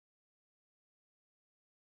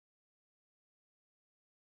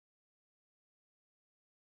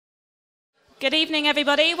Good evening,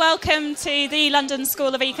 everybody. Welcome to the London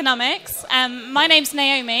School of Economics. My name's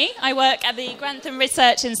Naomi. I work at the Grantham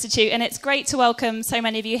Research Institute, and it's great to welcome so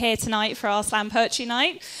many of you here tonight for our slam poetry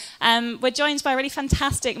night. We're joined by a really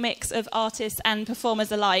fantastic mix of artists and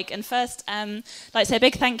performers alike. And first, I'd like to say a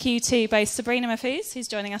big thank you to both Sabrina Mahfouz, who's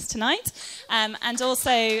joining us tonight, and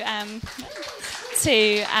also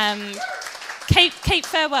to Cape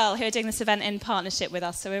Farewell, who are doing this event in partnership with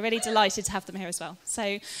us. So we're really delighted to have them here as well.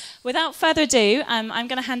 So without further ado, I'm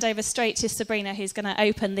going to hand over straight to Sabrina, who's going to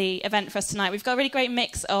open the event for us tonight. We've got a really great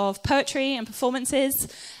mix of poetry and performances.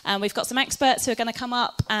 We've got some experts who are going to come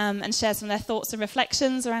up and share some of their thoughts and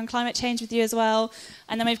reflections around climate change with you as well.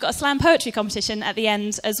 And then we've got a slam poetry competition at the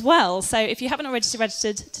end as well. So if you haven't already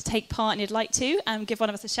registered to take part and you'd like to, give one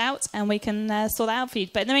of us a shout and we can sort that out for you.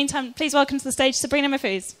 But in the meantime, please welcome to the stage Sabrina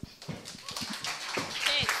Mahfouz.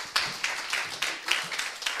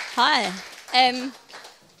 Hi.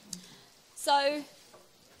 So, can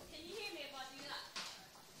you hear me if I do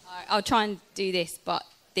that? Alright, I'll try and do this, but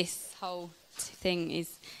this whole thing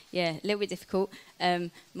is, a little bit difficult,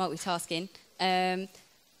 multitasking.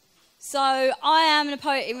 So, I am a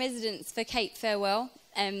poet in residence for Cape Farewell.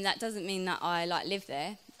 That doesn't mean that I live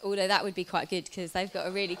there, although that would be quite good because they've got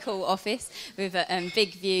a really cool office with a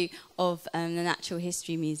big view of the Natural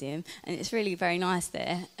History Museum, and it's really very nice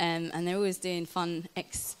there, and they're always doing fun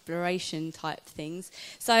exploration type things,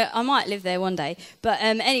 so I might live there one day. But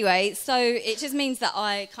anyway, so it just means that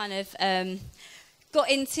I kind of got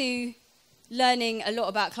into learning a lot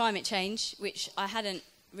about climate change, which I hadn't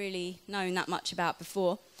really known that much about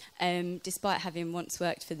before, despite having once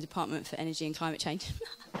worked for the Department for Energy and Climate Change.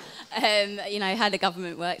 You know, how the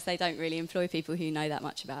government works, they don't really employ people who know that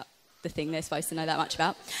much about the thing they're supposed to know that much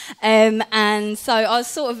about. And so I was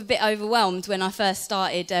sort of a bit overwhelmed when I first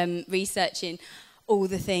started researching all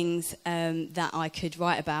the things that I could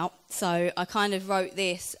write about. So I kind of wrote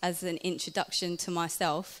this as an introduction to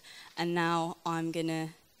myself, and now I'm going to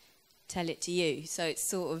tell it to you. So it's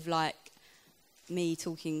sort of like me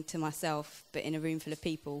talking to myself, but in a room full of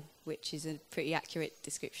people, which is a pretty accurate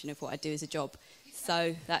description of what I do as a job.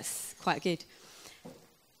 So that's quite good.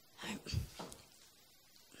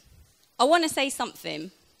 I want to say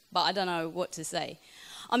something, but I don't know what to say.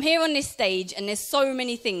 I'm here on this stage, and there's so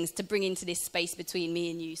many things to bring into this space between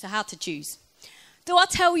me and you, so how to choose? Do I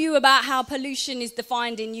tell you about how pollution is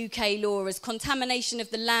defined in UK law as contamination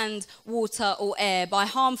of the land, water or air by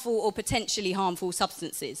harmful or potentially harmful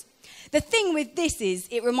substances? The thing with this is,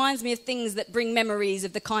 it reminds me of things that bring memories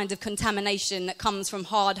of the kind of contamination that comes from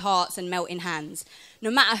hard hearts and melting hands. No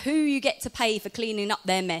matter who you get to pay for cleaning up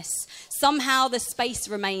their mess, somehow the space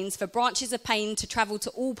remains for branches of pain to travel to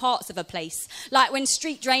all parts of a place. Like when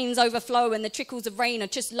street drains overflow and the trickles of rain are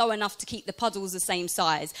just low enough to keep the puddles the same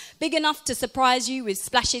size. Big enough to surprise you with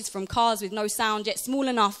splashes from cars with no sound, yet small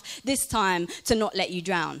enough this time to not let you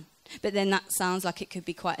drown. But then that sounds like it could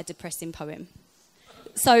be quite a depressing poem.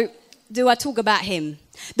 So, do I talk about him?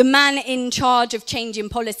 The man in charge of changing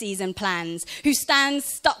policies and plans, who stands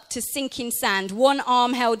stuck to sinking sand, one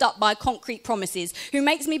arm held up by concrete promises, who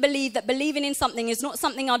makes me believe that believing in something is not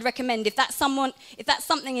something I'd recommend if that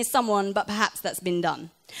something is someone, but perhaps that's been done.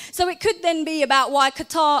 So it could then be about why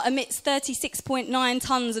Qatar emits 36.9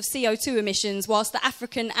 tonnes of CO2 emissions, whilst the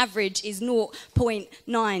African average is 0.9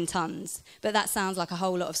 tonnes. But that sounds like a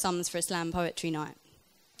whole lot of sums for a slam poetry night.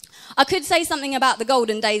 I could say something about the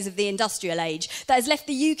golden days of the industrial age that has left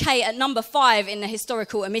the UK at number 5 in the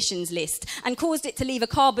historical emissions list and caused it to leave a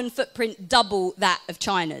carbon footprint double that of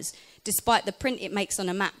China's, despite the print it makes on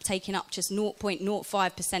a map taking up just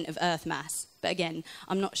 0.05% of Earth mass. But again,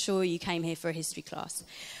 I'm not sure you came here for a history class.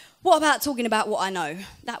 What about talking about what I know?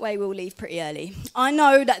 That way we'll leave pretty early. I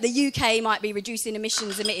know that the UK might be reducing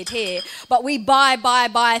emissions emitted here, but we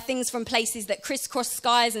buy things from places that crisscross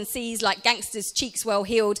skies and seas like gangsters' cheeks well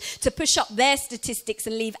healed to push up their statistics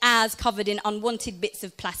and leave ours covered in unwanted bits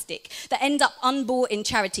of plastic that end up unbought in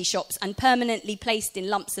charity shops and permanently placed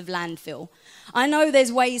in lumps of landfill. I know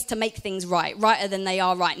there's ways to make things right, righter than they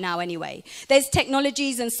are right now anyway. There's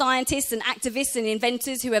technologies and scientists and activists and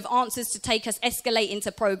inventors who have answers to take us escalate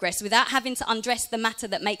into progress without having to undress the matter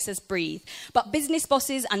that makes us breathe. But business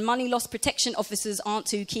bosses and money loss protection officers aren't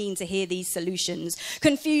too keen to hear these solutions.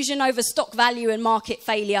 Confusion over stock value and market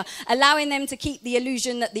failure, allowing them to keep the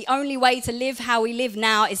illusion that the only way to live how we live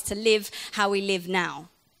now is to live how we live now.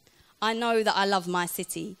 I know that I love my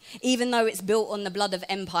city, even though it's built on the blood of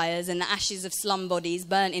empires and the ashes of slum bodies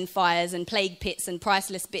burnt in fires and plague pits and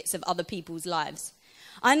priceless bits of other people's lives.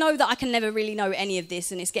 I know that I can never really know any of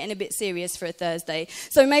this, and it's getting a bit serious for a Thursday.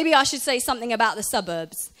 So maybe I should say something about the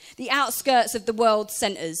suburbs, the outskirts of the world's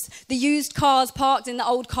centres, the used cars parked in the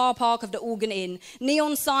old car park of the Organ Inn,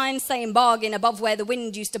 neon signs saying bargain above where the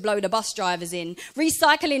wind used to blow the bus drivers in,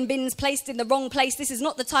 recycling bins placed in the wrong place. This is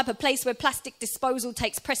not the type of place where plastic disposal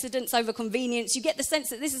takes precedence over convenience. You get the sense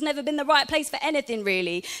that this has never been the right place for anything,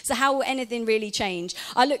 really. So how will anything really change?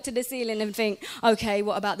 I look to the ceiling and think, OK,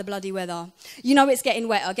 what about the bloody weather? You know it's getting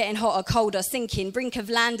wetter, getting hotter, colder, sinking, brink of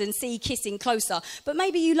land and sea kissing closer. But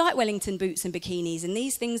maybe you like Wellington boots and bikinis and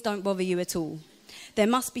these things don't bother you at all. There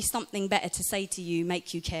must be something better to say to you,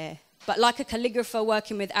 make you care. But like a calligrapher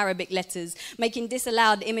working with Arabic letters, making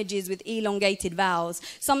disallowed images with elongated vowels,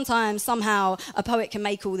 sometimes, somehow, a poet can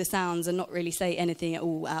make all the sounds and not really say anything at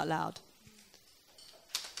all out loud.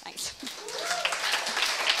 Thanks.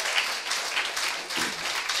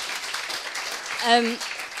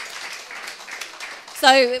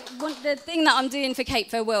 So the thing that I'm doing for Cape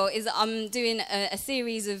Farewell is I'm doing a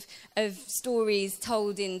series of stories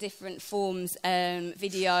told in different forms,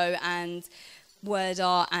 video and word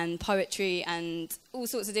art and poetry and all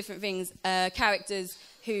sorts of different things, characters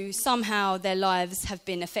who somehow their lives have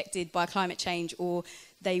been affected by climate change or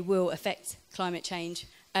they will affect climate change.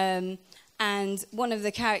 And one of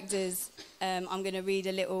the characters, I'm going to read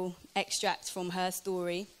a little extract from her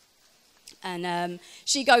story. And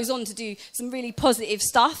she goes on to do some really positive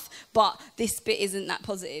stuff, but this bit isn't that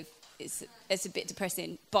positive. It's a bit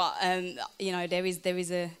depressing. But, you know, there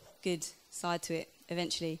is a good side to it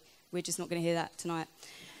eventually. We're just not going to hear that tonight.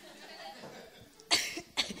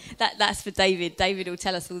 That's for David. David will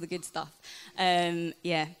tell us all the good stuff.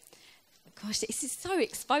 Yeah. Gosh, this is so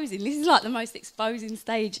exposing. This is like the most exposing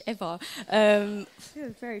stage ever.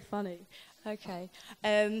 It's very funny. Okay.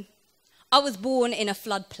 I was born in a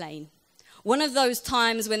floodplain. One of those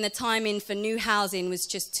times when the timing for new housing was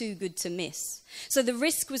just too good to miss. So the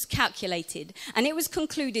risk was calculated, and it was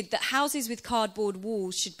concluded that houses with cardboard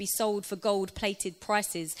walls should be sold for gold-plated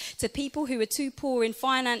prices to people who were too poor in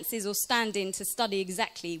finances or standing to study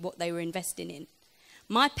exactly what they were investing in.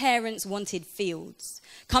 My parents wanted fields.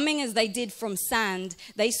 Coming as they did from sand,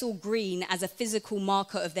 they saw green as a physical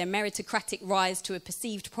marker of their meritocratic rise to a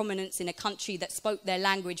perceived prominence in a country that spoke their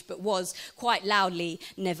language but was, quite loudly,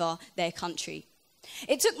 never their country.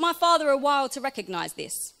 It took my father a while to recognise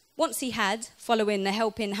this. Once he had, following the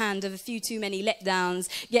helping hand of a few too many letdowns,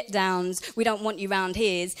 get-downs, we don't want you round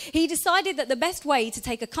here's, he decided that the best way to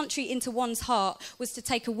take a country into one's heart was to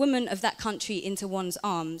take a woman of that country into one's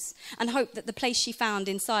arms and hope that the place she found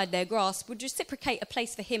inside their grasp would reciprocate a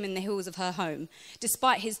place for him in the hills of her home,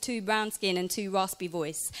 despite his too brown skin and too raspy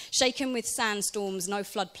voice, shaken with sandstorms no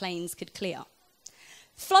floodplains could clear.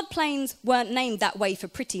 Floodplains weren't named that way for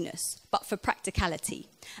prettiness, but for practicality.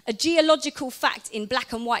 A geological fact in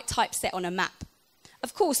black and white typeset on a map.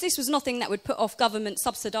 Of course, this was nothing that would put off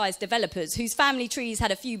government-subsidised developers whose family trees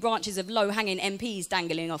had a few branches of low-hanging MPs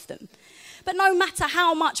dangling off them. But no matter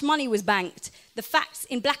how much money was banked, the facts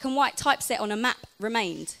in black and white typeset on a map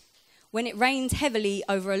remained. When it rained heavily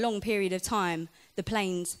over a long period of time, the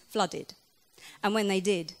plains flooded. And when they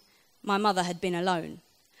did, my mother had been alone.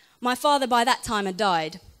 My father by that time had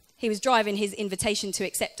died. He was driving his invitation to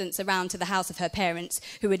acceptance around to the house of her parents,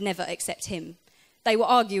 who would never accept him. They were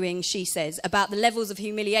arguing, she says, about the levels of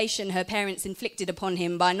humiliation her parents inflicted upon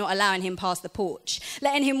him by not allowing him past the porch,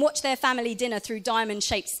 letting him watch their family dinner through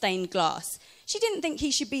diamond-shaped stained glass. She didn't think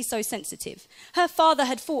he should be so sensitive. Her father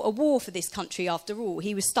had fought a war for this country after all.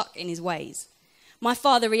 He was stuck in his ways. My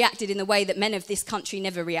father reacted in the way that men of this country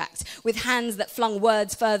never react, with hands that flung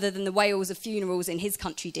words further than the wails of funerals in his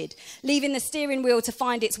country did, leaving the steering wheel to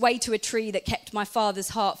find its way to a tree that kept my father's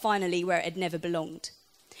heart finally where it had never belonged.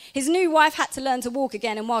 His new wife had to learn to walk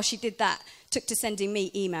again, and while she did that, took to sending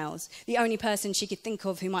me emails, the only person she could think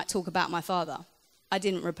of who might talk about my father. I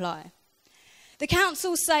didn't reply. The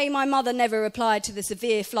council say my mother never replied to the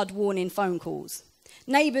severe flood warning phone calls.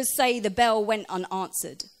 Neighbours say the bell went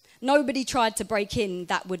unanswered. Nobody tried to break in,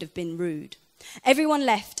 that would have been rude. Everyone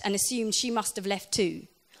left and assumed she must have left too.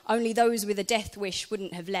 Only those with a death wish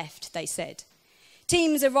wouldn't have left, they said.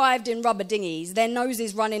 Teams arrived in rubber dinghies, their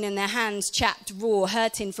noses running and their hands chapped raw,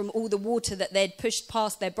 hurting from all the water that they'd pushed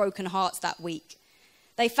past their broken hearts that week.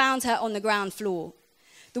 They found her on the ground floor.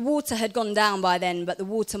 The water had gone down by then, but the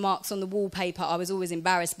watermarks on the wallpaper I was always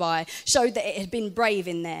embarrassed by showed that it had been brave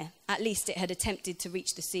in there. At least it had attempted to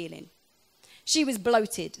reach the ceiling. She was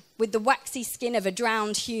bloated, with the waxy skin of a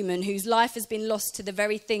drowned human whose life has been lost to the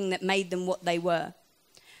very thing that made them what they were.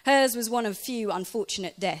 Hers was one of few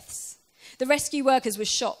unfortunate deaths. The rescue workers were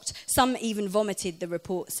shocked. Some even vomited, the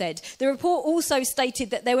report said. The report also stated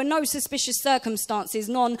that there were no suspicious circumstances,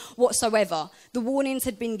 none whatsoever. The warnings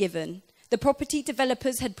had been given. The property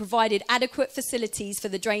developers had provided adequate facilities for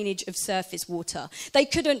the drainage of surface water. They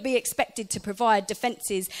couldn't be expected to provide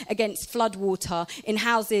defences against flood water in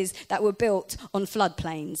houses that were built on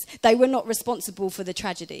floodplains. They were not responsible for the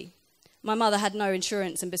tragedy. My mother had no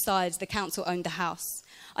insurance, and besides, the council owned the house.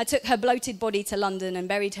 I took her bloated body to London and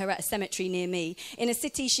buried her at a cemetery near me, in a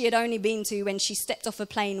city she had only been to when she stepped off a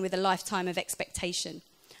plane with a lifetime of expectation.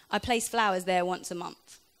 I place flowers there once a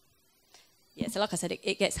month. Yeah, so like I said,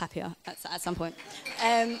 it gets happier at some point.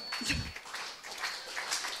 In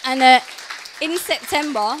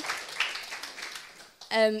September,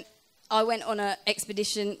 I went on an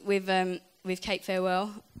expedition with Cape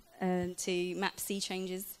Farewell to map sea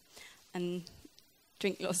changes and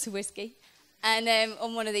drink lots of whiskey. And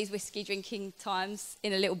on one of these whiskey drinking times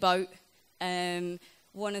in a little boat,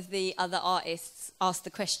 one of the other artists asked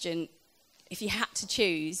the question, if you had to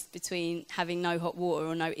choose between having no hot water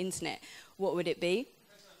or no internet, what would it be?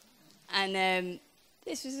 And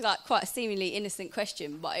this was like quite a seemingly innocent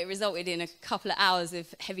question, but it resulted in a couple of hours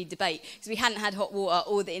of heavy debate because we hadn't had hot water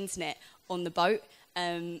or the internet on the boat,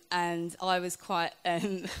 and I was quite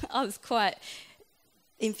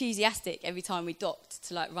enthusiastic every time we docked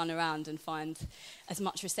to like run around and find as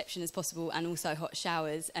much reception as possible and also hot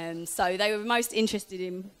showers. So they were most interested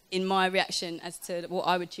in my reaction as to what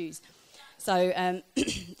I would choose. So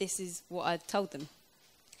this is what I told them.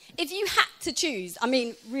 If you had to choose, I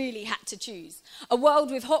mean really had to choose, a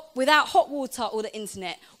world without hot water or the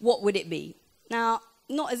internet, what would it be? Now,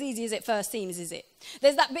 not as easy as it first seems, is it?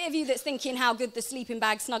 There's that bit of you that's thinking how good the sleeping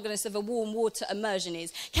bag snugness of a warm water immersion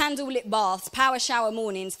is, candle-lit baths, power shower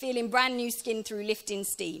mornings, feeling brand new skin through lifting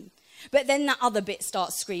steam. But then that other bit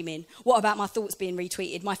starts screaming. What about my thoughts being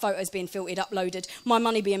retweeted, my photos being filtered, uploaded, my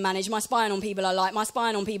money being managed, my spying on people I like, my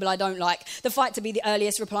spying on people I don't like, the fight to be the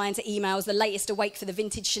earliest replying to emails, the latest awake for the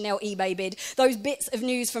vintage Chanel eBay bid, those bits of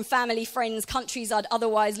news from family, friends, countries I'd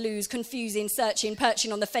otherwise lose, confusing, searching,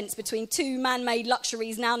 perching on the fence between two man-made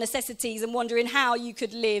luxuries, now necessities, and wondering how you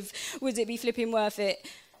could live. Would it be flipping worth it?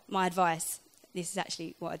 My advice, this is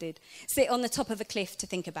actually what I did. Sit on the top of a cliff to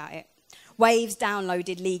think about it. Waves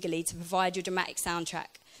downloaded legally to provide your dramatic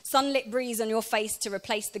soundtrack. Sunlit breeze on your face to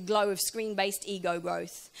replace the glow of screen-based ego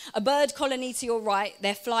growth. A bird colony to your right,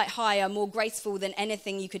 their flight higher, more graceful than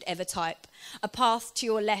anything you could ever type. A path to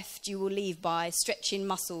your left you will leave by, stretching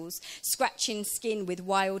muscles, scratching skin with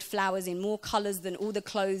wild flowers in more colours than all the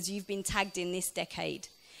clothes you've been tagged in this decade.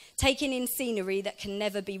 Taking in scenery that can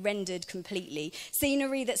never be rendered completely.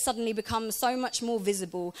 Scenery that suddenly becomes so much more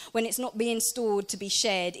visible when it's not being stored to be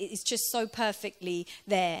shared. It is just so perfectly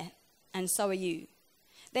there, and so are you.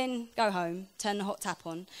 Then go home, turn the hot tap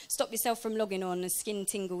on, stop yourself from logging on as skin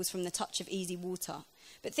tingles from the touch of easy water.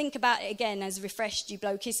 But think about it again as refreshed you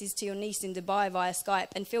blow kisses to your niece in Dubai via Skype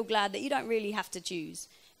and feel glad that you don't really have to choose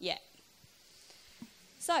yet.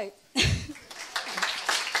 So...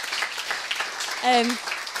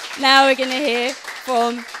 now we're going to hear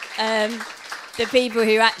from the people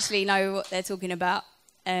who actually know what they're talking about.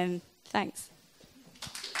 Thanks.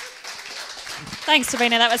 Thanks,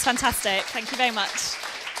 Sabrina. That was fantastic. Thank you very much.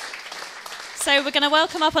 So we're going to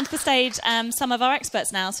welcome up onto the stage some of our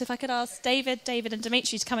experts now. So if I could ask David, and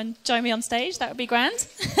Dimitri to come and join me on stage, that would be grand.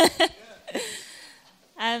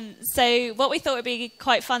 So what we thought would be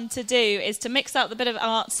quite fun to do is to mix up the bit of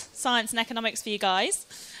art, science and economics for you guys.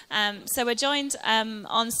 So we're joined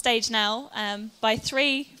on stage now by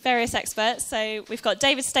three various experts. So we've got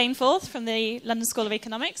David Stainforth from the London School of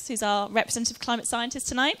Economics, who's our representative climate scientist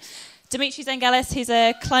tonight. Dimitri Zengelis, who's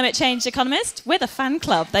a climate change economist with a fan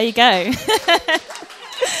club. There you go.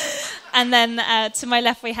 And then to my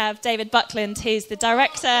left we have David Buckland, who's the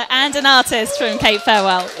director and an artist from Cape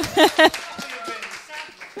Farewell.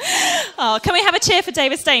 Oh, can we have a cheer for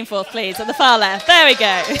David Stainforth, please, at the far left? There we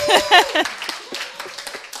go.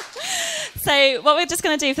 So what we're just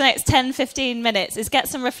going to do for the next 10, 15 minutes is get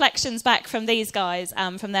some reflections back from these guys,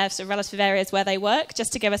 from their sort of relative areas where they work,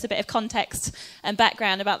 just to give us a bit of context and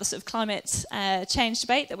background about the sort of climate change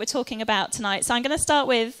debate that we're talking about tonight. So I'm going to start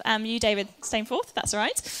with you, David Stainforth, if that's all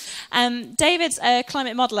right. David's a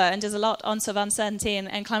climate modeller and does a lot on sort of uncertainty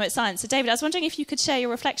and climate science. So David, I was wondering if you could share your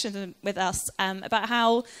reflections with us about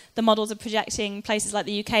how the models are projecting places like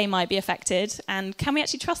the UK might be affected, and can we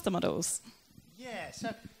actually trust the models? Yeah,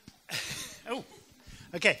 so... Oh,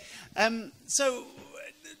 okay. So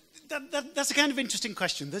that's a kind of interesting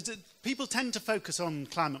question. People tend to focus on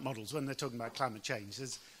climate models when they're talking about climate change.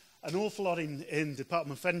 There's an awful lot in the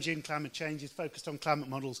Department of Energy and Climate Change is focused on climate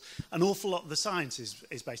models. An awful lot of the science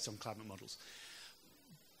is based on climate models.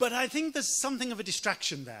 But I think there's something of a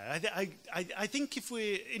distraction there. I think if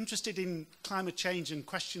we're interested in climate change and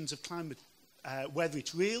questions of climate, whether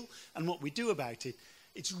it's real and what we do about it,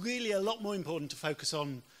 it's really a lot more important to focus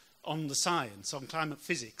on the science, on climate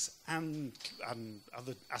physics and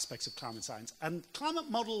other aspects of climate science. And climate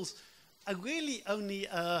models are really only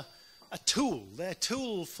a tool. They're a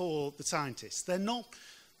tool for the scientists. They're not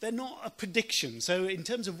a prediction. So in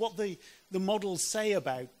terms of what the models say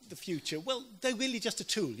about the future, well, they're really just a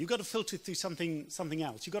tool. You've got to filter it through something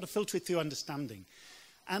else. You've got to filter it through understanding.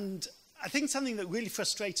 And I think something that really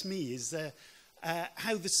frustrates me is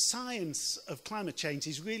how the science of climate change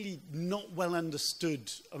is really not well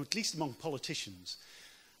understood, or at least among politicians.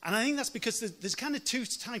 And I think that's because there's kind of two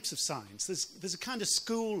types of science. There's a kind of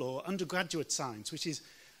school or undergraduate science, which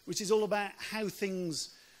is all about how things,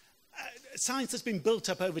 science that's been built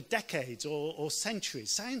up over decades or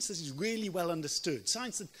centuries, science that is really well understood,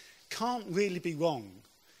 science that can't really be wrong.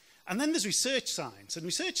 And then there's research science, and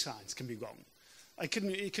research science can be wrong. It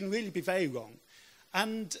can really be very wrong.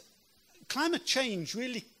 And climate change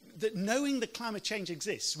really, knowing that climate change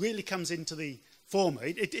exists really comes into the former.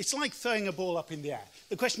 It's like throwing a ball up in the air.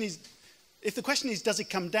 The question is, if the question is, does it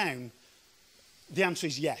come down? The answer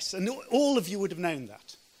is yes. And all of you would have known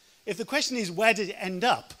that. If the question is, where did it end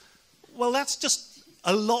up? Well, that's just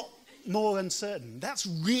a lot more uncertain. That's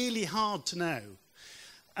really hard to know.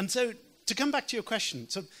 And so, to come back to your question,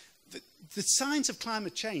 so the science of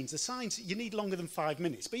climate change, the science, you need longer than 5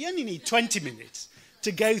 minutes, but you only need 20 minutes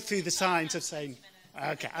to go through the science of saying,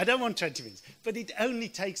 okay, I don't want 20 minutes, but it only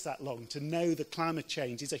takes that long to know that climate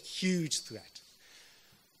change is a huge threat.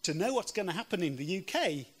 To know what's going to happen in the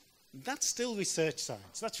UK, that's still research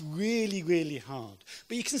science. That's really, really hard.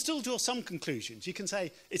 But you can still draw some conclusions. You can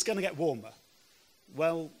say it's going to get warmer.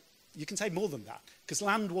 Well, you can say more than that, because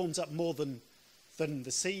land warms up more than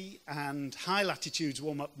the sea, and high latitudes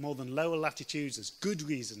warm up more than lower latitudes. There's good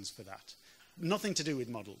reasons for that. Nothing to do with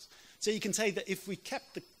models. So you can say that if we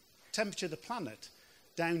kept the temperature of the planet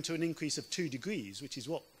down to an increase of 2 degrees, which is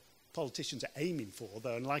what politicians are aiming for,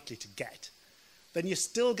 though unlikely to get, then you're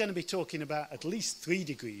still going to be talking about at least 3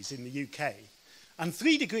 degrees in the UK. And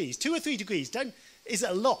 3 degrees, 2 or 3 degrees, is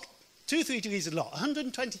a lot. 2 or 3 degrees is a lot.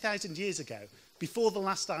 120,000 years ago, before the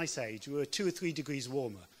last ice age, we were 2 or 3 degrees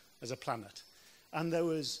warmer as a planet. And there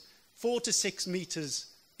was 4 to 6 meters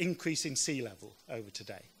increase in sea level over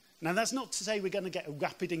today. Now, that's not to say we're going to get a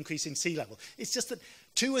rapid increase in sea level. It's just that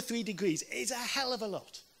 2 or 3 degrees is a hell of a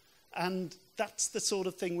lot. And that's the sort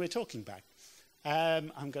of thing we're talking about.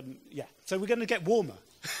 So we're going to get warmer.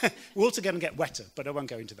 We're also going to get wetter, but I won't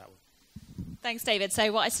go into that one. Thanks, David.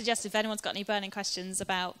 So what I suggest, if anyone's got any burning questions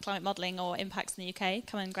about climate modelling or impacts in the UK,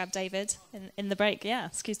 come and grab David in the break. Yeah,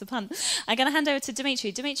 excuse the pun. I'm going to hand over to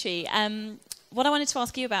Dimitri. Dimitri, what I wanted to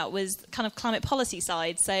ask you about was kind of climate policy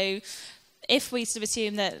side. So if we sort of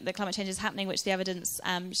assume that the climate change is happening, which the evidence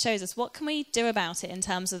shows us, what can we do about it in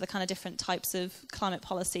terms of the kind of different types of climate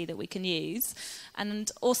policy that we can use?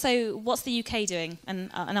 And also, what's the UK doing,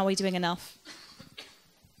 and are we doing enough?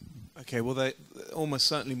 Okay, well, there are almost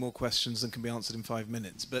certainly more questions than can be answered in 5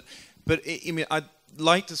 minutes. But I mean, I'd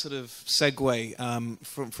like to sort of segue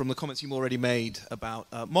from the comments you've already made about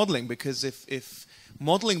modelling, because if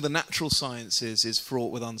modelling the natural sciences is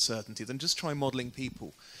fraught with uncertainty, then just try modelling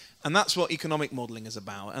people. And that's what economic modelling is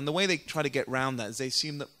about. And the way they try to get around that is they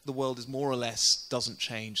assume that the world is more or less doesn't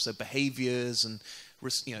change. So behaviours and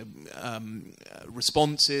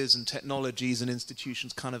responses and technologies and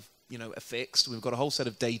institutions kind of are fixed. We've got a whole set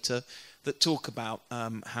of data that talk about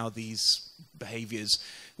how these behaviours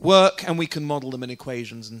work, and we can model them in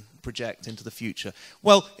equations and project into the future.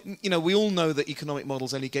 Well, we all know that economic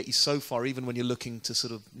models only get you so far, even when you're looking to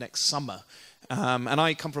sort of next summer. And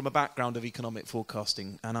I come from a background of economic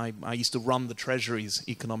forecasting, and I used to run the Treasury's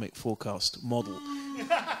economic forecast model.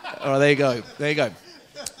 Oh, there you go. There you go.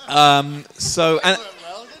 So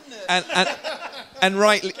and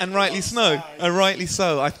rightly so. Rightly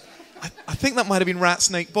so. I think that might have been Rat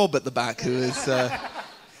Snake Bob at the back who was.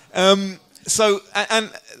 So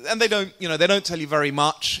they don't tell you very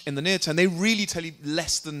much in the near term. They really tell you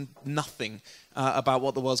less than nothing about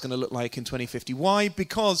what the world's going to look like in 2050. Why?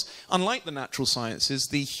 Because unlike the natural sciences,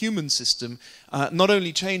 the human system not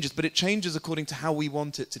only changes, but it changes according to how we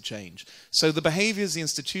want it to change. So the behaviors, the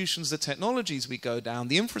institutions, the technologies we go down,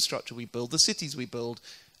 the infrastructure we build, the cities we build,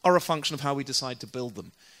 are a function of how we decide to build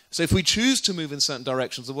them. So if we choose to move in certain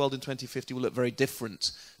directions, the world in 2050 will look very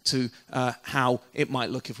different to how it might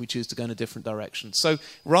look if we choose to go in a different direction. So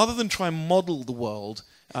rather than try and model the world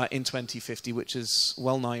in 2050, which is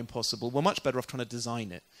well nigh impossible. We're much better off trying to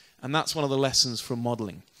design it. And that's one of the lessons from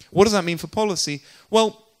modelling. What does that mean for policy?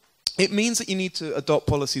 Well, it means that you need to adopt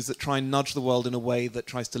policies that try and nudge the world in a way that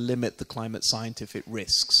tries to limit the climate scientific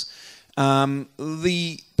risks. Perhaps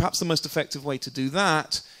the most effective way to do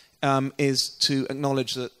that is to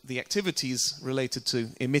acknowledge that the activities related to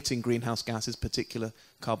emitting greenhouse gases, particular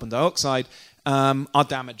carbon dioxide, are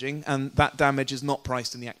damaging, and that damage is not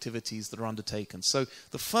priced in the activities that are undertaken. So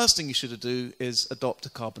the first thing you should do is adopt a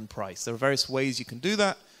carbon price. There are various ways you can do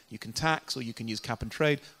that. You can tax, or you can use cap and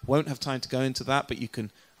trade. Won't have time to go into that, but you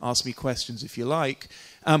can ask me questions if you like.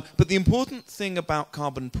 But the important thing about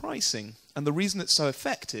carbon pricing, and the reason it's so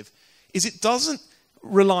effective, is it doesn't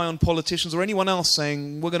rely on politicians or anyone else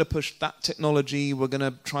saying, we're going to push that technology, we're going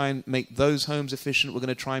to try and make those homes efficient, we're going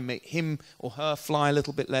to try and make him or her fly a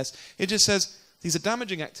little bit less. It just says, these are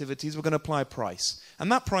damaging activities, we're going to apply a price.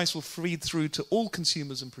 And that price will feed through to all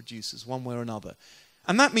consumers and producers, one way or another.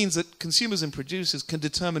 And that means that consumers and producers can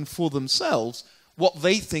determine for themselves what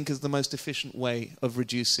they think is the most efficient way of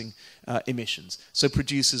reducing emissions. So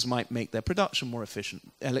producers might make their production more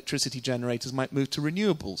efficient. Electricity generators might move to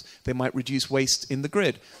renewables. They might reduce waste in the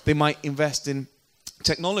grid. They might invest in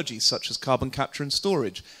technologies such as carbon capture and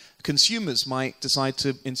storage. Consumers might decide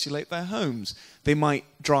to insulate their homes. They might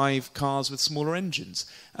drive cars with smaller engines.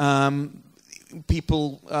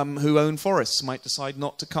 People who own forests might decide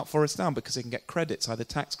not to cut forests down because they can get credits, either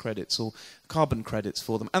tax credits or carbon credits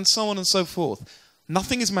for them, and so on and so forth.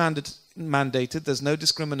 Nothing is mandated, there's no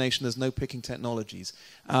discrimination, there's no picking technologies.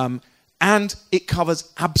 And it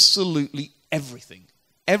covers absolutely everything.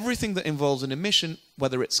 Everything that involves an emission,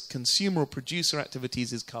 whether it's consumer or producer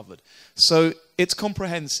activities, is covered. So it's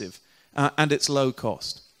comprehensive and it's low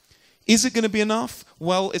cost. Is it going to be enough?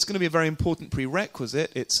 Well, it's going to be a very important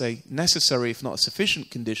prerequisite. It's a necessary, if not a sufficient,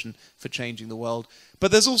 condition for changing the world.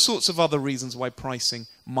 But there's all sorts of other reasons why pricing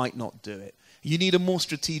might not do it. You need a more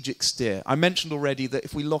strategic steer. I mentioned already that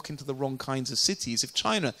if we lock into the wrong kinds of cities, if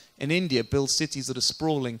China and India build cities that are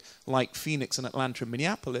sprawling like Phoenix and Atlanta and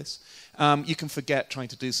Minneapolis, you can forget trying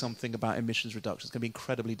to do something about emissions reduction. It's going to be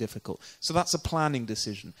incredibly difficult. So that's a planning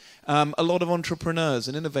decision. A lot of entrepreneurs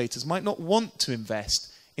and innovators might not want to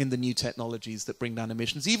invest in the new technologies that bring down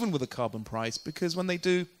emissions, even with a carbon price, because when they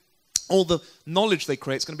do, all the knowledge they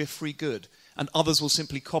create is going to be a free good, and others will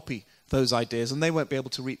simply copy those ideas, and they won't be able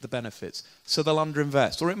to reap the benefits. So they'll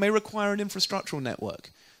underinvest. Or it may require an infrastructural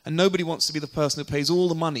network, and nobody wants to be the person who pays all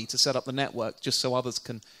the money to set up the network just so others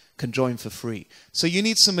can join for free. So you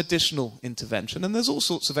need some additional intervention, and there's all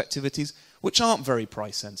sorts of activities which aren't very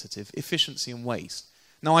price sensitive, efficiency and waste.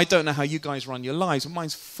 Now, I don't know how you guys run your lives, but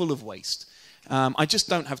mine's full of waste. I just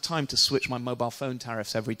don't have time to switch my mobile phone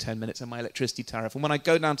tariffs every 10 minutes and my electricity tariff. And when I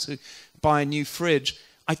go down to buy a new fridge,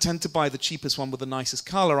 I tend to buy the cheapest one with the nicest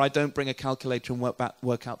color. I don't bring a calculator and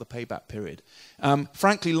work out the payback period.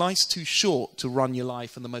 Frankly, life's too short to run your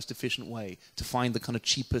life in the most efficient way, to find the kind of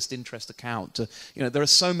cheapest interest account. There are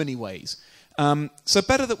so many ways. So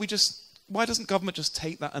better that why doesn't government just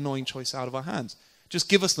take that annoying choice out of our hands? Just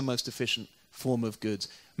give us the most efficient form of goods.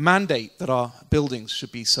 Mandate that our buildings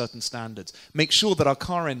should be certain standards. Make sure that our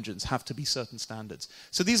car engines have to be certain standards.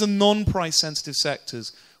 So these are non-price sensitive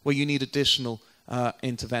sectors where you need additional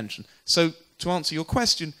intervention. So to answer your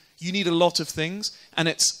question, you need a lot of things, and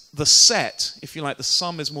it's the set, if you like, the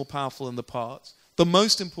sum is more powerful than the parts. The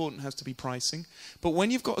most important has to be pricing. But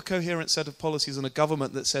when you've got a coherent set of policies and a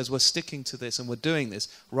government that says we're sticking to this and we're doing this,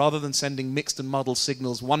 rather than sending mixed and muddled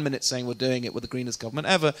signals, 1 minute saying we're doing it with the greenest government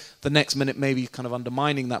ever, the next minute maybe kind of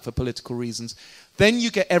undermining that for political reasons, then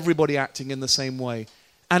you get everybody acting in the same way.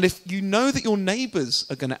 And if you know that your neighbours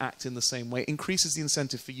are going to act in the same way, it increases the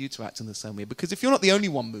incentive for you to act in the same way. Because if you're not the only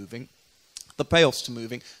one moving, the payoffs to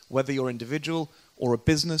moving, whether you're individual or a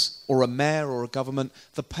business or a mayor or a government,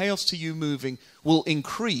 the payoffs to you moving will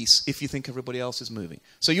increase if you think everybody else is moving.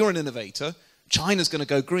 So you're an innovator. China's going to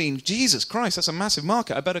go green. Jesus Christ, that's a massive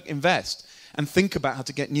market. I better invest and think about how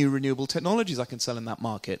to get new renewable technologies I can sell in that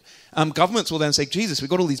market. Governments will then say, Jesus, we've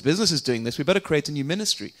got all these businesses doing this. We better create a new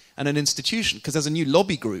ministry and an institution because there's a new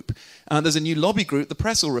lobby group. There's a new lobby group. The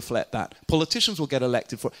press will reflect that. Politicians will get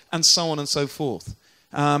elected for it, and so on and so forth.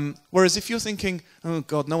 Whereas if you're thinking, oh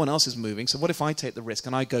God, no one else is moving, so what if I take the risk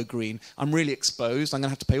and I go green? I'm really exposed. I'm going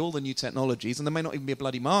to have to pay all the new technologies, and there may not even be a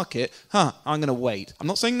bloody market. I'm going to wait. I'm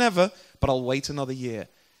not saying never, but I'll wait another year.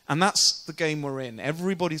 And that's the game we're in.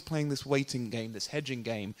 Everybody's playing this waiting game, this hedging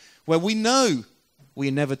game, where we know we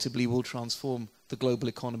inevitably will transform the global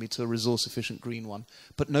economy to a resource-efficient green one,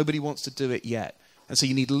 but nobody wants to do it yet. And so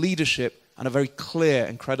you need leadership and a very clear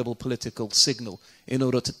and credible political signal in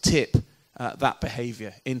order to tip that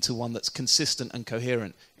behaviour into one that's consistent and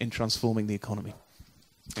coherent in transforming the economy.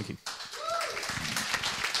 Thank you.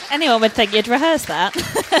 Anyone would think you'd rehearse that.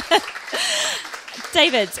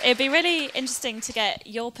 David, it'd be really interesting to get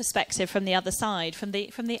your perspective from the other side, from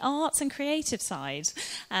the arts and creative side,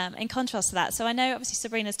 in contrast to that. So I know obviously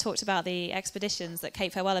Sabrina's talked about the expeditions that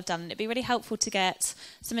Cape Farewell have done, and it'd be really helpful to get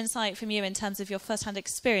some insight from you in terms of your first-hand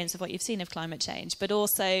experience of what you've seen of climate change, but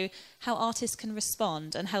also how artists can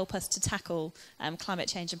respond and help us to tackle climate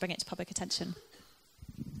change and bring it to public attention.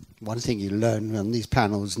 One thing you learn on these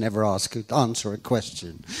panels, never answer a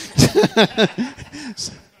question.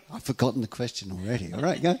 I've forgotten the question already. All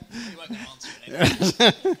right, go.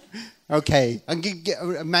 Okay,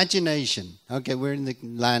 imagination. Okay, we're in the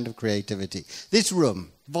land of creativity. This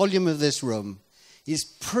room, volume of this room, is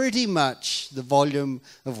pretty much the volume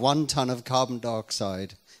of 1 ton of carbon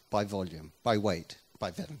dioxide by volume, by weight,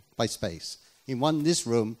 by space. In this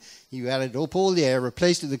room, you added up all the air,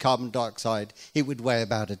 replaced it with the carbon dioxide, it would weigh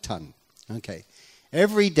about 1 ton. Okay,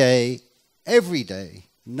 every day,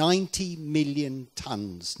 90 million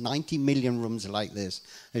tons, 90 million rooms like this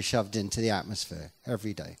are shoved into the atmosphere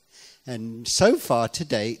every day. And so far to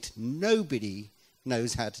date, nobody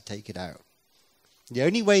knows how to take it out. The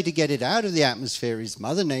only way to get it out of the atmosphere is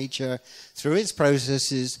Mother Nature, through its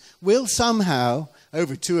processes, will somehow,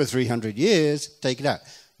 over 200 or 300 years, take it out.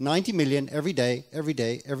 90 million every day, every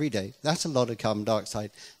day, every day. That's a lot of carbon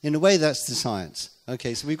dioxide. In a way, that's the science.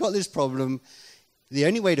 Okay, so we've got this problem. The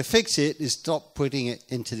only way to fix it is stop putting it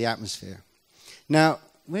into the atmosphere. Now,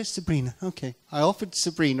 where's Sabrina? Okay, I offered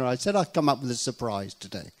Sabrina, I said I'd come up with a surprise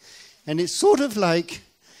today. And it's sort of like,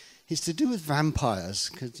 it's to do with vampires,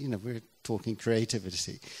 because, you know, we're talking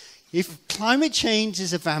creativity. If climate change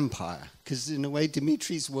is a vampire, because in a way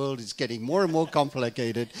Dimitri's world is getting more and more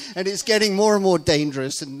complicated, and it's getting more and more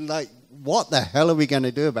dangerous, and like, what the hell are we going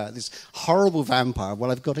to do about this horrible vampire?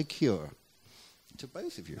 Well, I've got a cure. To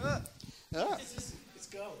both of you. It's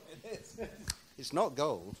gold. It's not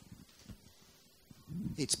gold.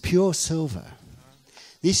 It's pure silver.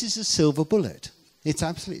 This is a silver bullet. It's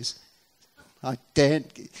absolutely... I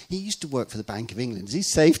daren't... He used to work for the Bank of England. Is he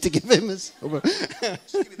safe to give him a silver?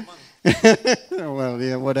 Just give me the money. Well,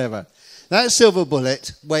 yeah, whatever. That silver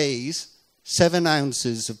bullet weighs 7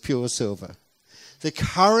 ounces of pure silver. The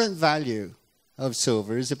current value of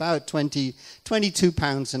silver is about 22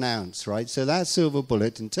 pounds an ounce, right? So that silver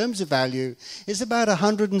bullet, in terms of value, is about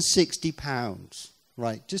 160 pounds,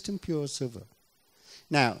 right? Just in pure silver.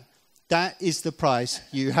 Now, that is the price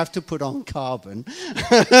you have to put on carbon.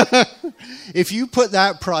 If you put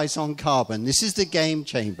that price on carbon, this is the game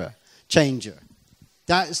changer.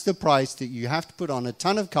 That is the price that you have to put on a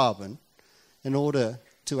ton of carbon in order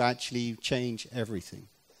to actually change everything.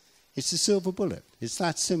 It's a silver bullet. It's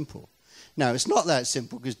that simple. Now, it's not that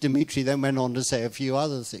simple, because Dimitri then went on to say a few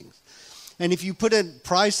other things. And if you put a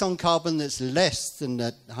price on carbon that's less than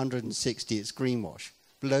that 160, it's greenwash.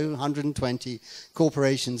 Below 120,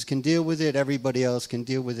 corporations can deal with it, everybody else can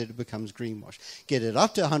deal with it, it becomes greenwash. Get it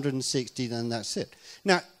up to 160, then that's it.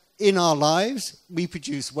 Now, in our lives, we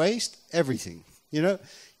produce waste, everything. You know,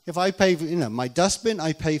 if I pay for, my dustbin,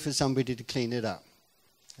 I pay for somebody to clean it up.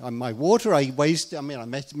 My water, I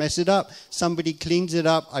mess it up. Somebody cleans it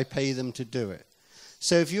up, I pay them to do it.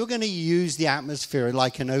 So if you're going to use the atmosphere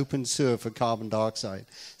like an open sewer for carbon dioxide,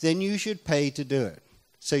 then you should pay to do it.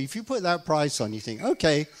 So if you put that price on, you think,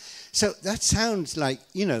 okay, so that sounds like,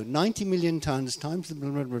 90 million tons times blah,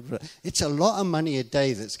 blah, blah, blah. It's a lot of money a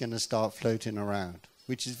day that's going to start floating around,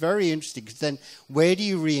 which is very interesting, because then where do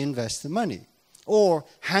you reinvest the money? Or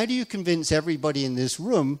how do you convince everybody in this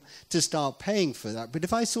room to start paying for that? But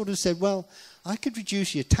if I sort of said, well, I could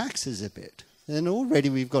reduce your taxes a bit, then already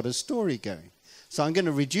we've got a story going. So I'm going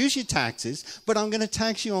to reduce your taxes, but I'm going to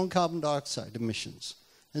tax you on carbon dioxide emissions.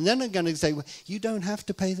 And then I'm going to say, well, you don't have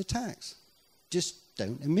to pay the tax. Just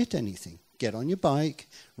don't emit anything. Get on your bike,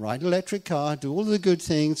 ride an electric car, do all the good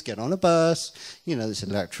things, get on a bus, it's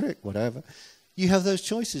electric, whatever. You have those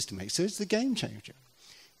choices to make. So it's the game changer.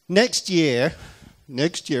 Next year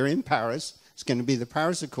in Paris, it's going to be the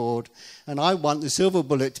Paris Accord, and I want the silver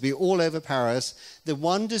bullet to be all over Paris. The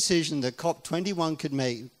one decision that COP21 could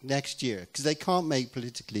make next year, because they can't make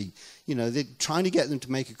politically, they're trying to get them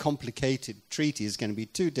to make a complicated treaty is going to be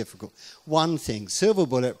too difficult. One thing, silver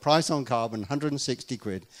bullet, price on carbon, 160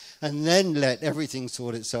 quid, and then let everything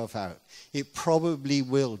sort itself out. It probably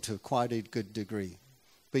will to quite a good degree.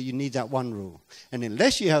 But you need that one rule. And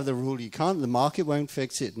unless you have the rule, you can't, the market won't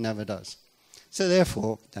fix it, never does. So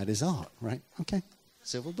therefore, that is art, right? Okay.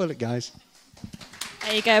 Silver bullet, guys.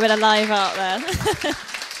 There you go with a live art there.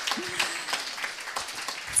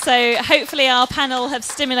 So hopefully our panel have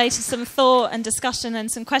stimulated some thought and discussion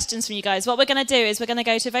and some questions from you guys. What we're going to do is we're going to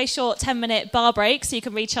go to a very short 10-minute bar break so you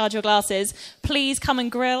can recharge your glasses. Please come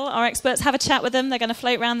and grill our experts, have a chat with them. They're going to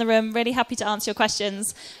float around the room, really happy to answer your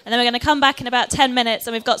questions. And then we're going to come back in about 10 minutes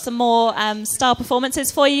and we've got some more style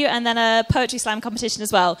performances for you and then a poetry slam competition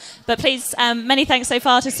as well. But please, many thanks so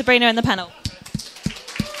far to Sabrina and the panel.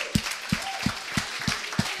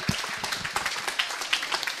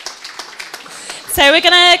 So we're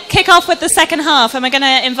going to kick off with the second half and we're going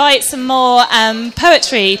to invite some more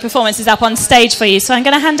poetry performances up on stage for you. So I'm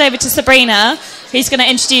going to hand over to Sabrina, who's going to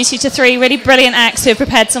introduce you to 3 really brilliant acts who have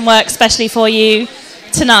prepared some work specially for you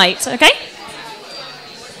tonight. Okay?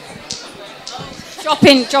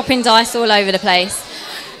 Dropping dice all over the place.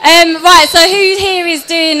 Right, so who here is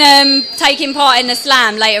doing taking part in the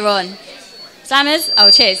slam later on? Slammers?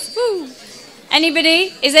 Oh, cheers. Woo.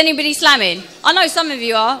 Anybody? Is anybody slamming? I know some of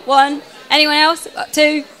you are. 1. Anyone else?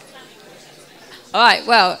 2? All right,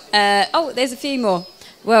 well, oh, there's a few more.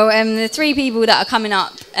 Well, the 3 people that are coming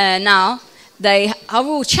up now, they are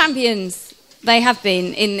all champions. They have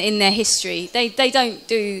been in their history. They don't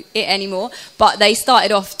do it anymore, but they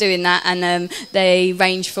started off doing that, and they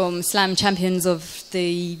range from slam champions of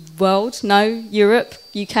the world, Europe,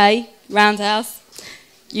 UK, Roundhouse,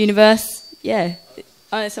 Universe, yeah.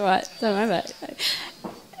 Oh, it's all right, don't worry about it.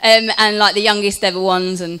 And like the youngest ever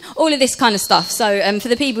ones and all of this kind of stuff. So for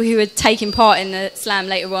the people who are taking part in the slam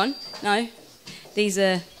later on, these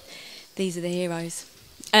are the heroes.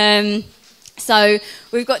 So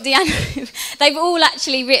we've got Deanna. They've all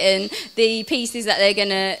actually written the pieces that they're going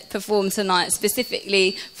to perform tonight,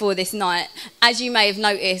 specifically for this night. As you may have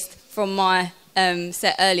noticed from my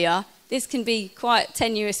set earlier, this can be quite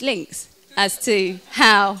tenuous links as to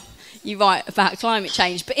how you write about climate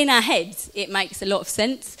change, but in our heads it makes a lot of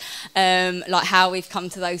sense, like how we've come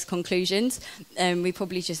to those conclusions. We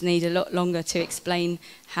probably just need a lot longer to explain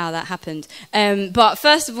how that happened. But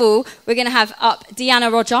first of all, we're going to have up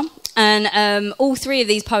Deanna Rodger, and all 3 of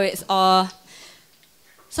these poets are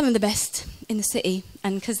some of the best in the city,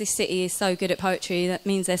 and because this city is so good at poetry, that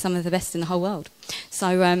means they're some of the best in the whole world. So,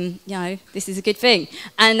 you know, this is a good thing.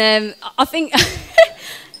 And I think...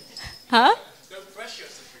 Huh?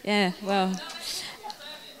 Yeah, well.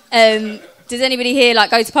 Does anybody here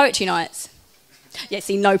go to poetry nights? Yeah,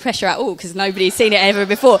 see, no pressure at all because nobody's seen it ever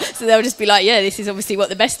before. So they'll just be like, yeah, this is obviously what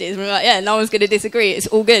the best is. And we're like, yeah, no one's going to disagree. It's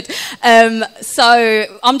all good.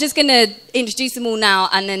 So I'm just going to introduce them all now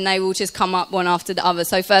and then they will just come up one after the other.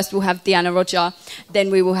 So first we'll have Deanna Rodger, then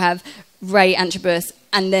we will have Raymond Antrobus,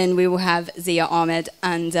 and then we will have Zia Ahmed,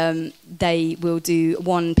 and they will do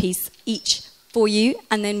 1 piece each for you,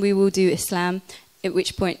 and then we will do a slam, at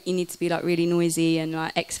which point you need to be really noisy and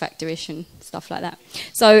X Factor-ish and stuff like that.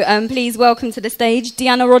 So please welcome to the stage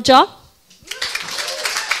Deanna Rodger.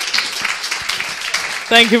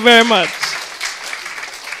 Thank you very much.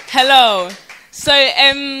 Hello. So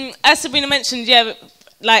as Sabrina mentioned, yeah,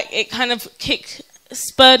 it kind of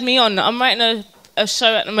spurred me on. I'm writing a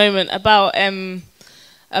show at the moment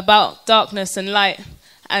about darkness and light,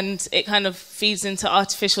 and it kind of feeds into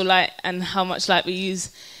artificial light and how much light we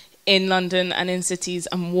use in London and in cities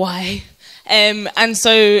and why. And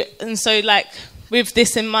so with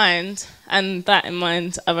this in mind and that in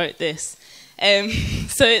mind, I wrote this.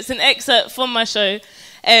 So it's an excerpt from my show,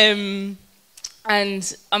 and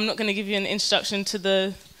I'm not going to give you an introduction to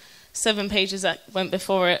the 7 pages that went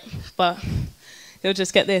before it, but you'll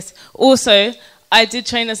just get this. Also, I did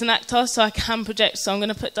train as an actor, so I can project, so I'm going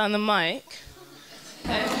to put down the mic.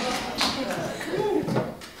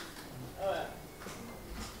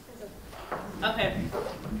 Okay.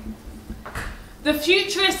 The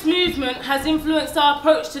futurist movement has influenced our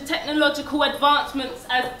approach to technological advancements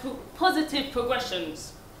as positive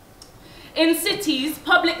progressions. In cities,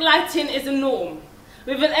 public lighting is a norm,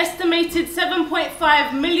 with an estimated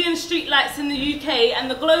 7.5 million streetlights in the UK,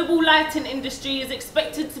 and the global lighting industry is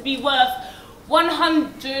expected to be worth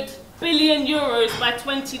 100 billion euros by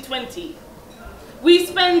 2020. We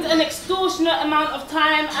spend an extortionate amount of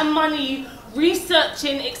time and money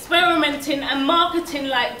researching, experimenting and marketing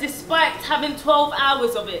light despite having 12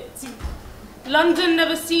 hours of it. London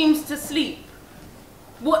never seems to sleep.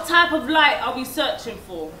 What type of light are we searching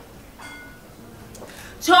for?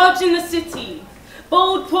 Charging the city,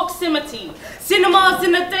 bold proximity, cinemas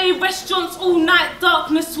in the day, restaurants all night,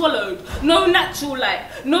 darkness swallowed, no natural light,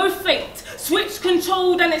 no fate, switch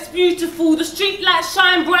controlled and it's beautiful, the street lights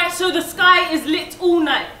shine bright so the sky is lit all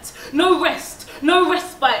night, no rest, no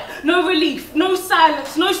respite, no relief, no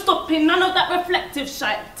silence, no stopping, none of that reflective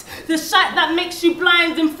shite. The shite that makes you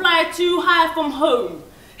blind and fly too high from home.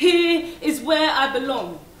 Here is where I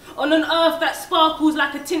belong. on an earth that sparkles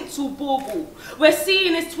like a tinsel bauble, where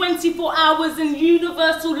seeing is 24 hours and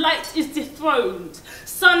universal light is dethroned.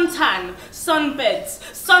 Suntan, sunbeds,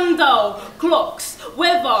 sundial, clocks,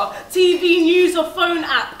 weather, TV, news or phone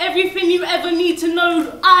app, everything you ever need to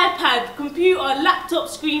know, iPad, computer, laptop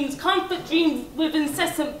screens, comfort dreams with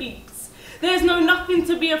incessant beeps. There's nothing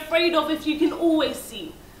to be afraid of if you can always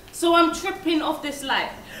see. So I'm tripping off this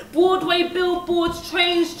light. Broadway billboards,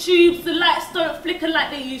 trains, tubes, the lights don't flicker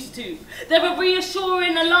like they used to. There are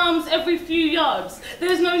reassuring alarms every few yards.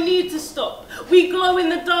 There's no need to stop. We glow in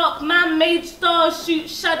the dark, man-made stars shoot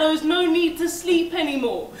shadows, no need to sleep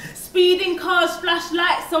anymore. Speeding cars flash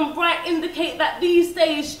lights on bright indicate that these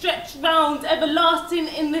days stretch round, everlasting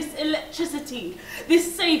in this electricity,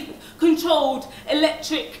 this safe, controlled,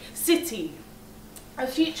 electric city. A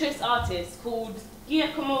futurist artist called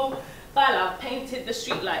Giacomo Balla painted the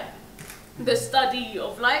streetlight, the study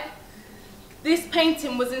of light. This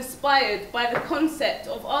painting was inspired by the concept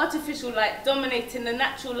of artificial light dominating the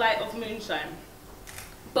natural light of moonshine.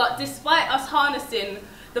 But despite us harnessing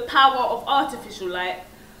the power of artificial light,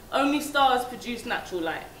 only stars produce natural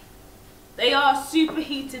light. They are a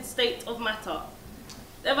superheated state of matter.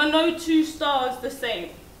 There are no two stars the same,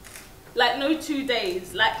 like no 2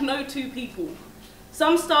 days, like no two people.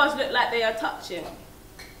 Some stars look like they are touching.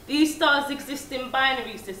 These stars exist in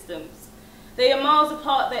binary systems. They are miles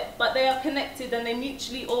apart, but they are connected and they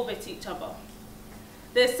mutually orbit each other.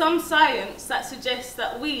 There's some science that suggests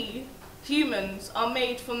that we, humans, are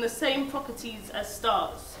made from the same properties as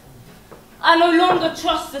stars. I no longer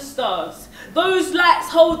trust the stars. Those lights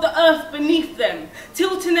hold the earth beneath them,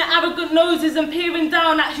 tilting their arrogant noses and peering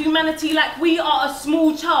down at humanity like we are a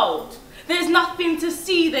small child. There's nothing to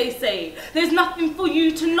see, they say. There's nothing for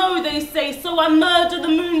you to know, they say. So I murder the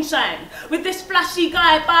moonshine with this flashy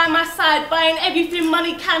guy by my side, buying everything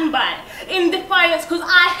money can buy. In defiance, because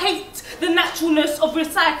I hate the naturalness of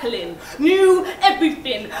recycling. New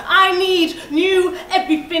everything. I need new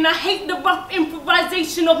everything. I hate the rough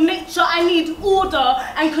improvisation of nature. I need order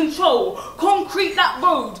and control. Concrete that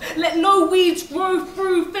road. Let no weeds grow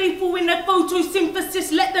through. Faithful in their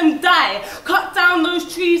photosynthesis, let them die. Cut down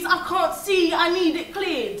those trees I can't see, I need it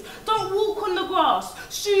cleared. Don't walk on the grass,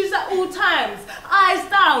 shoes at all times, eyes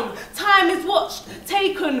down. Time is watched,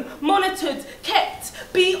 taken, monitored, kept.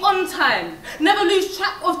 Be on time. Never lose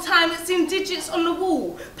track of time, it's in digits on the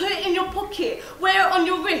wall. Put it in your pocket, wear it on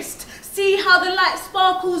your wrist. See how the light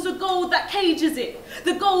sparkles the gold that cages it.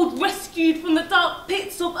 The gold rescued from the dark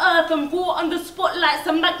pits of earth and brought under spotlights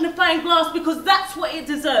and magnifying glass because that's what it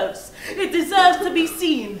deserves. It deserves to be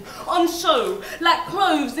seen, on show, like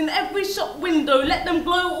clothes in every shop window. Let them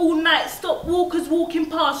glow all night, stop walkers walking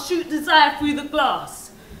past, shoot desire through the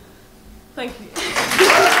glass. Thank you.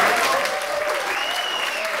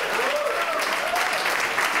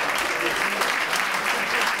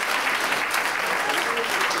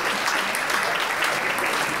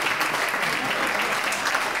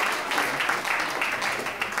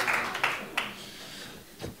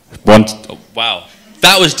 Wow,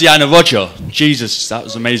 that was Deanna Rodger. Jesus, that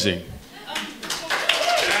was amazing.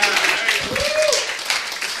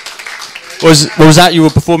 What was that you were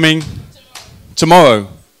performing tomorrow?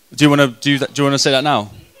 Do you want to do that? Do you want to say that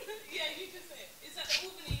now? Yeah, you can say it. It's at the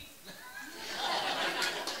Albany.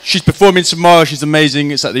 She's performing tomorrow. She's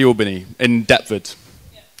amazing. It's at the Albany in Deptford.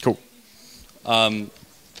 Yeah. Cool.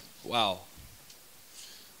 Wow.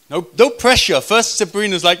 No pressure. First,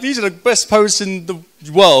 Sabrina's like, these are the best poets in the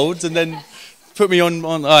world, and then put me on.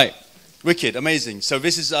 All right, wicked, amazing. So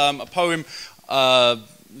this is a poem I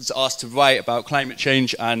was asked to write about climate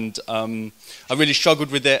change, and I really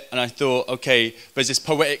struggled with it, and I thought, okay, there's this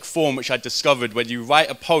poetic form which I discovered when you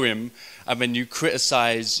write a poem and then you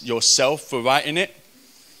criticize yourself for writing it,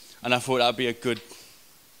 and I thought that would be a good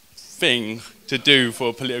thing to do for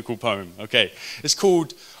a political poem. Okay, it's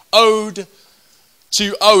called Ode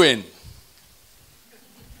to Owen.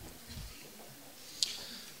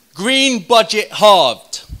 Green budget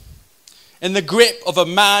halved in the grip of a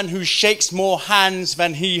man who shakes more hands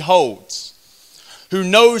than he holds, who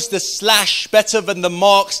knows the slash better than the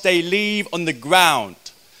marks they leave on the ground.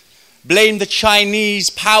 Blame the Chinese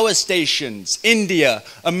power stations, India,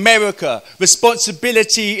 America.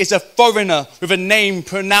 Responsibility is a foreigner with a name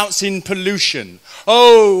pronouncing pollution.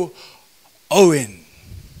 Oh, Owen.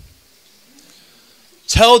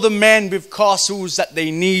 Tell the men with castles that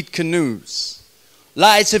they need canoes.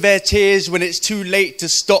 Lie to their tears when it's too late to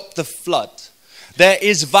stop the flood. There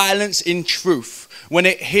is violence in truth. When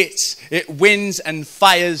it hits, it wins and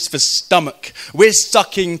fires the stomach. We're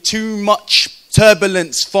sucking too much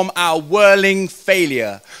turbulence from our whirling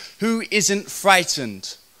failure. Who isn't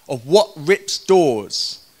frightened of what rips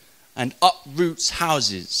doors and uproots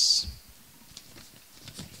houses.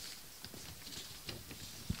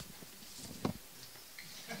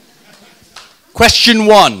 Question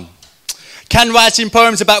 1. Can writing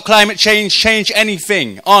poems about climate change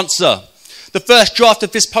anything? Answer. The first draft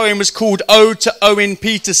of this poem was called Ode to Owen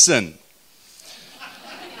Peterson.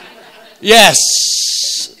 Yes,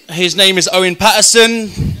 his name is Owen Patterson.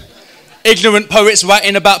 Ignorant poets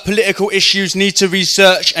writing about political issues need to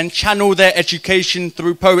research and channel their education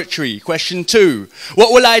through poetry. Question 2.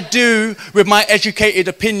 What will I do with my educated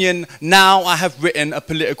opinion now I have written a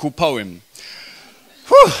political poem?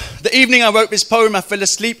 Whew. The evening I wrote this poem, I fell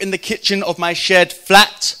asleep in the kitchen of my shared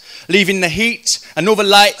flat, leaving the heat and all the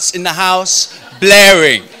lights in the house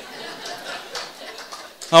blaring.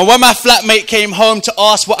 And when my flatmate came home to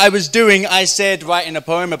ask what I was doing, I said, writing a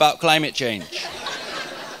poem about climate change.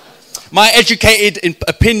 My educated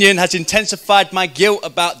opinion has intensified my guilt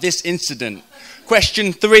about this incident.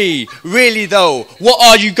 Question 3. Really though, what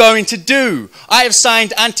are you going to do? I have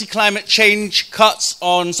signed anti-climate change cuts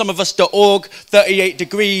on someofus.org, 38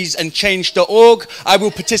 Degrees and change.org. I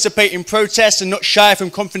will participate in protests and not shy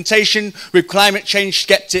from confrontation with climate change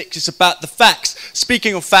skeptics. It's about the facts.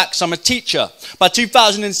 Speaking of facts, I'm a teacher. By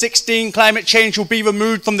 2016, climate change will be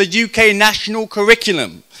removed from the UK national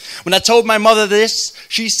curriculum. When I told my mother this,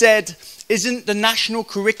 she said, "Isn't the national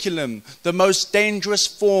curriculum the most dangerous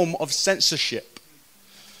form of censorship?"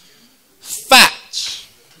 Fact.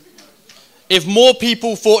 If more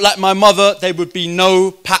people thought like my mother, there would be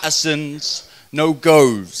no Pattersons, no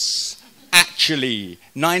Goes. Actually,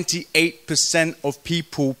 98% of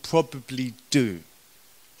people probably do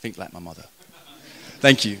think like my mother.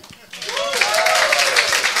 Thank you.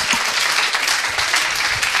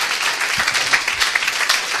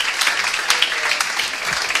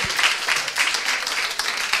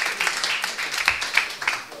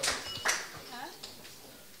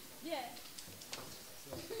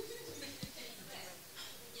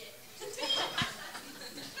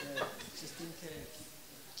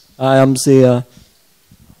 Hi, I'm Zia.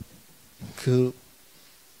 Cool.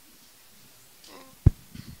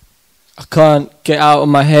 I can't get out of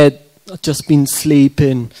my head. I've just been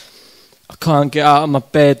sleeping. I can't get out of my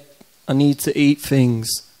bed. I need to eat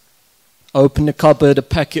things. Open the cupboard, a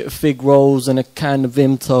packet of fig rolls and a can of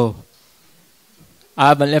Vimto. I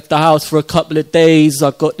haven't left the house for a couple of days.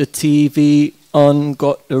 I've got the TV on,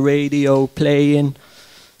 got the radio playing.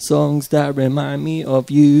 Songs that remind me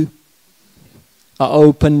of you. I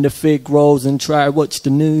open the fig rolls and try to watch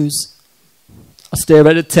the news. I stare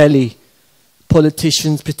at the telly.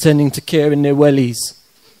 Politicians pretending to care in their wellies.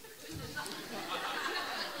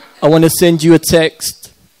 I want to send you a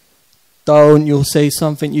text. Don't, you'll say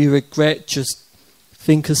something you regret. Just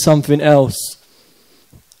think of something else.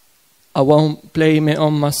 I won't blame it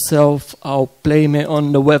on myself. I'll blame it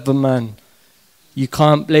on the weatherman. You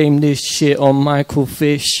can't blame this shit on Michael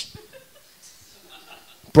Fish.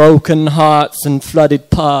 Broken hearts and flooded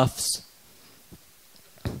paths.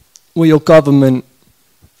 We're your government.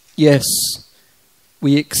 Yes,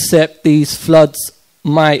 we accept these floods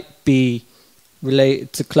might be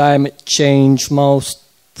related to climate change, most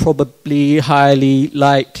probably, highly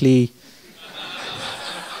likely.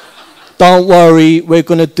 Don't worry, we're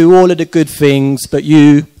going to do all of the good things, but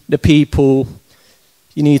you, the people,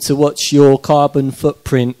 you need to watch your carbon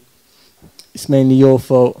footprint. It's mainly your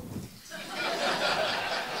fault.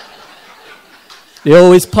 They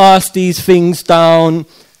always pass these things down.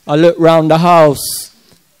 I look round the house,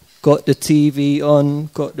 got the TV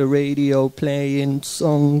on, got the radio playing,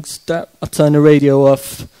 songs. That I turn the radio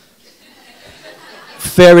off.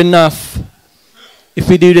 Fair enough. If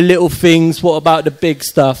we do the little things, what about the big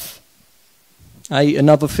stuff? I eat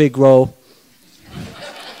another fig roll.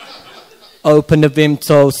 Open the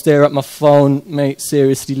Vimto, stare at my phone. Mate,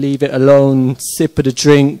 seriously, leave it alone. Sip of the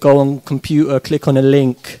drink, go on computer, click on a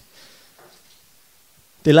link.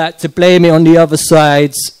 They like to blame it on the other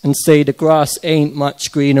sides and say the grass ain't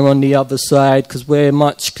much greener on the other side because we're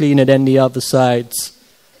much cleaner than the other sides.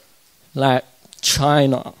 Like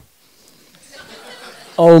China.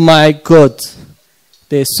 Oh my God.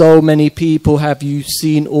 There's so many people. Have you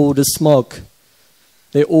seen all the smog?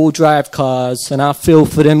 They all drive cars and I feel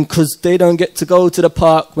for them because they don't get to go to the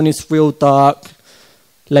park when it's real dark,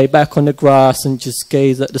 lay back on the grass and just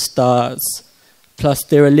gaze at the stars. Plus,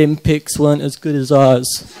 their Olympics weren't as good as ours.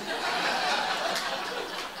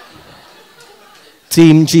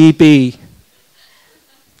 Team GB.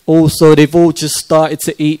 Also, they've all just started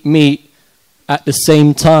to eat meat at the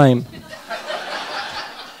same time.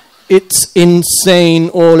 It's insane,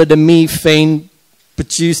 all of the methane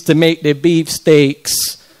produced to make their beefsteaks.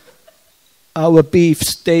 Our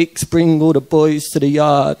beefsteaks bring all the boys to the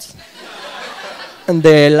yard. And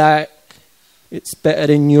they're like, it's better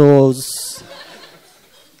than yours.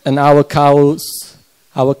 And our cows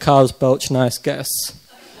belch nice gas.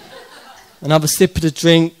 Another sip of the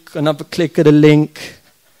drink, another click of the link.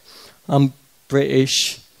 I'm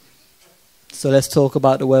British, so let's talk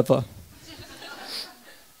about the weather.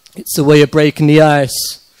 It's a way of breaking the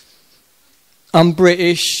ice. I'm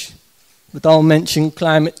British, but don't mention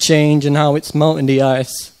climate change and how it's melting the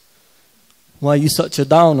ice. Why are you such a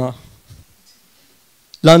downer?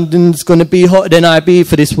 London's going to be hotter than IB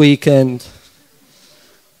for this weekend.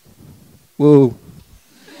 Whoa.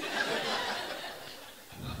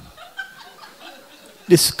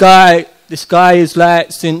 This guy is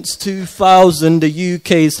like, since 2000, the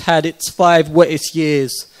UK's had its 5 wettest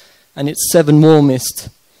years and its 7 warmest.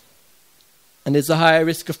 And there's a higher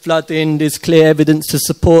risk of flooding. There's clear evidence to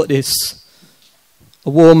support this. A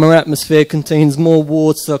warmer atmosphere contains more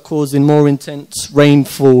water, causing more intense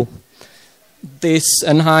rainfall. This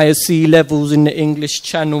and higher sea levels in the English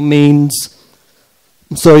Channel means...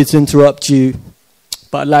 I'm sorry to interrupt you,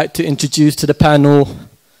 but I'd like to introduce to the panel,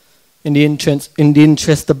 in the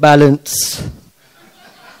interest of balance,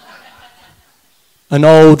 an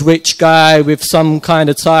old rich guy with some kind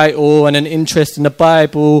of title and an interest in the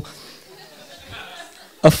Bible,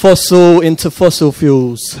 a fossil into fossil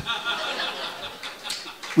fuels.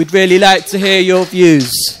 We'd really like to hear your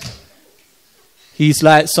views. He's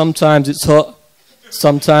like, sometimes it's hot,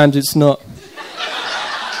 sometimes it's not.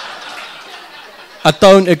 I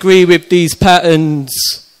don't agree with these patterns.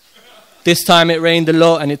 This time it rained a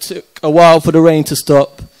lot and it took a while for the rain to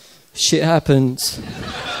stop. Shit happens.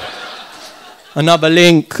 Another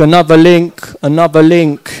link, another link, another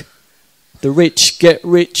link. The rich get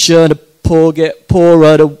richer, the poor get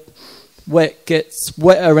poorer, the wet gets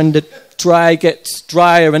wetter and the dry gets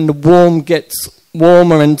drier and the warm gets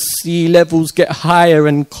warmer and sea levels get higher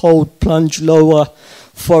and cold plunge lower.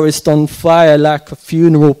 Forest on fire like a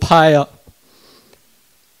funeral pyre.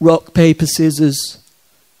 Rock, paper, scissors.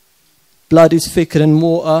 Blood is thicker than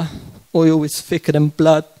water. Oil is thicker than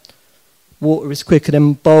blood. Water is quicker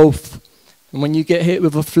than both. And when you get hit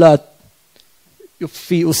with a flood, your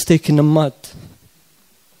feet will stick in the mud.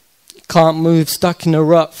 You can't move, stuck in a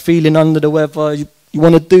rut, feeling under the weather. You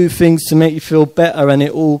want to do things to make you feel better, and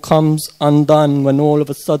it all comes undone when all of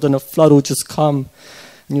a sudden a flood will just come.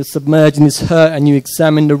 And you're submerged in this hurt and you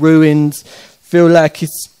examine the ruins. Feel like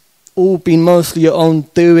it's all been mostly your own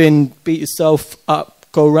doing. Beat yourself up,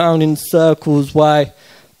 go round in circles. Why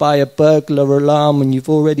buy a burglar alarm when you've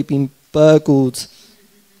already been burgled?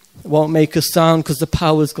 It won't make a sound because the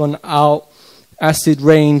power's gone out. Acid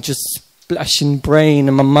rain just splashing brain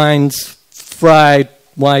and my mind's fried.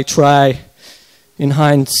 Why try in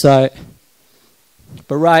hindsight?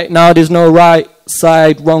 But right now there's no right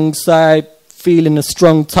side, wrong side. Feeling a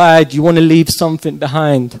strong tide, you want to leave something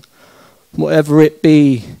behind, whatever it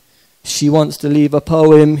be. She wants to leave a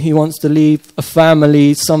poem, he wants to leave a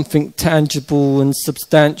family, something tangible and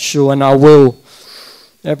substantial, and I will.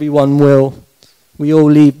 Everyone will. We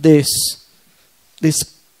all leave this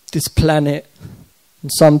planet.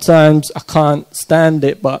 And sometimes I can't stand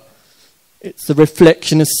it, but it's the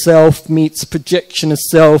reflection of self meets projection of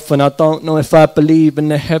self, and I don't know if I believe in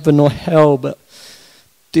the heaven or hell, but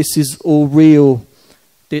this is all real.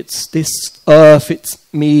 It's this earth, it's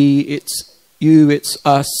me, it's you, it's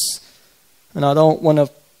us. And I don't want to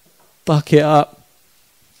fuck it up.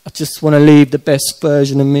 I just want to leave the best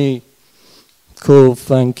version of me. Cool,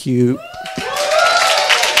 thank you.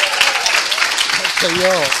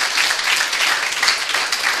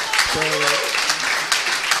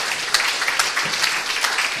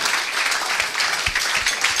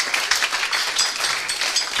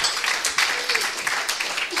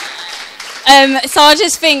 So I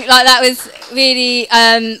just think like that was really,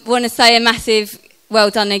 want to say a massive well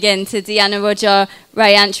done again to Deanna Rodger,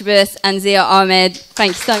 Raymond Antrobus and Ahmed. Thank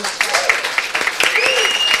you so much.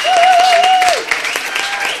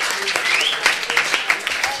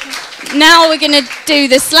 Now we're going to do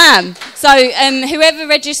the slam. So whoever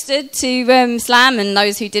registered to slam and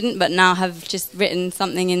those who didn't but now have just written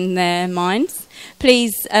something in their minds,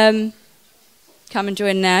 please come and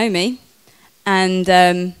join Naomi.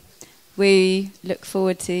 And we look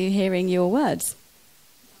forward to hearing your words.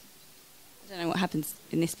 I don't know what happens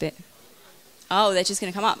in this bit. Oh, they're just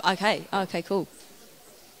going to come up. Okay, cool.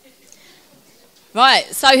 Right,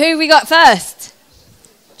 so who we got first?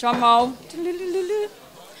 Drum roll.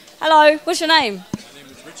 Hello, what's your name? My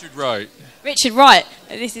name is Richard Wright. Richard Wright.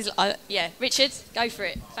 This is, Richard, go for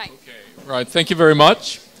it. Thanks. Okay, right, thank you very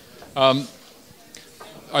much.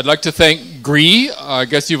 I'd like to thank Gree. I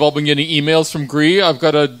guess you've all been getting emails from Gree. I've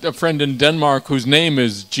got a friend in Denmark whose name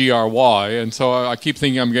is GRY, and so I keep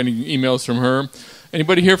thinking I'm getting emails from her.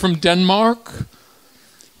 Anybody here from Denmark?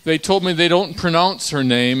 They told me they don't pronounce her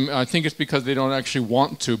name. I think it's because they don't actually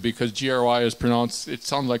want to, because GRY is pronounced, it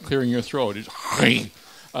sounds like clearing your throat. It's Gree.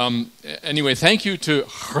 Anyway, thank you to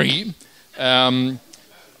Gree.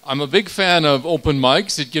 I'm a big fan of open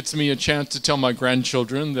mics. It gets me a chance to tell my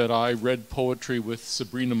grandchildren that I read poetry with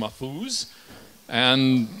Sabrina Mahfouz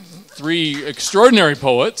and 3 extraordinary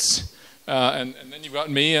poets. And then you've got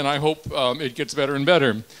me, and I hope it gets better and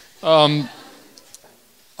better. I'm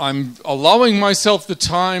allowing myself the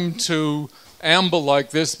time to amble like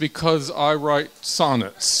this because I write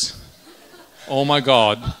sonnets. Oh my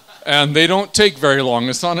God. And they don't take very long.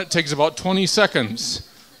 A sonnet takes about 20 seconds.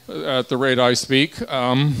 At the rate I speak.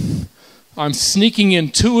 I'm sneaking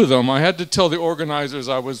in 2 of them. I had to tell the organizers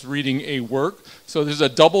I was reading a work. So there's a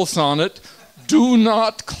double sonnet. Do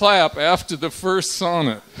not clap after the first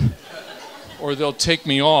sonnet, or they'll take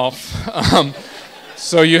me off.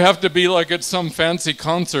 So you have to be like at some fancy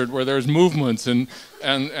concert where there's movements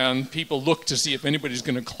and people look to see if anybody's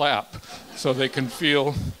going to clap so they can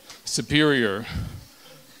feel superior.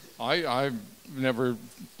 I've never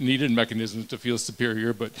needed mechanisms to feel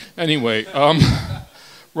superior, but anyway.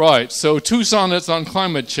 Right, so 2 sonnets on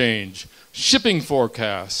climate change. Shipping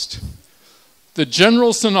forecast. The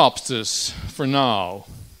general synopsis for now.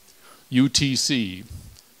 UTC.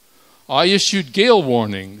 I issued gale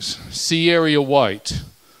warnings, sea area white,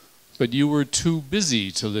 but you were too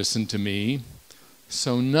busy to listen to me.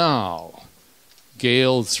 So now,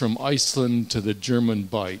 gales from Iceland to the German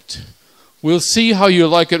Bight. We'll see how you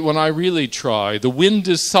like it when I really try. The wind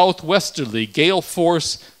is southwesterly, gale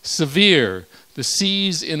force severe. The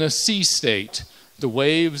seas in a sea state. The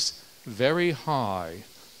waves very high.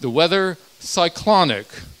 The weather cyclonic.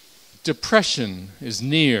 Depression is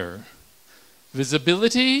near.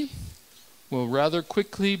 Visibility will rather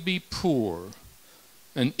quickly be poor.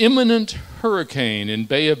 An imminent hurricane in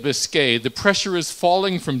Bay of Biscay. The pressure is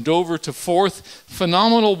falling from Dover to Forth.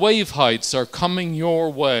 Phenomenal wave heights are coming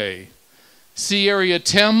your way. Sea area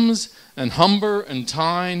Thames and Humber and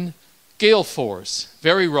Tyne, gale force,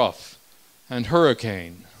 very rough, and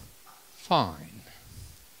hurricane, fine.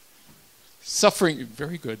 Suffering,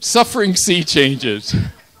 very good, suffering sea changes.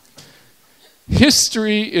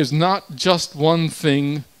 History is not just one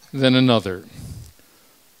thing, then another.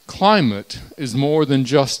 Climate is more than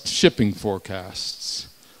just shipping forecasts.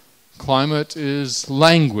 Climate is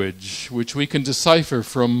language, which we can decipher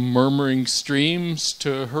from murmuring streams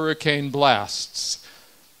to hurricane blasts.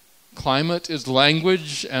 Climate is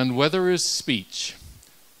language and weather is speech.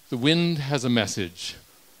 The wind has a message.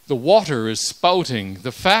 The water is spouting.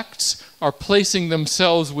 The facts are placing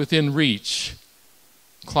themselves within reach.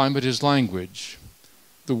 Climate is language.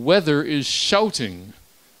 The weather is shouting.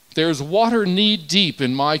 There's water knee-deep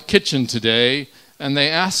in my kitchen today, and they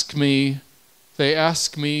ask me,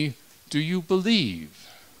 do you believe?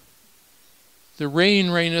 The rain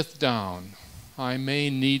raineth down. I may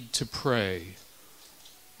need to pray.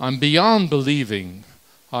 I'm beyond believing.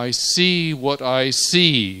 I see what I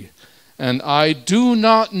see, and I do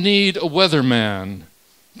not need a weatherman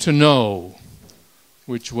to know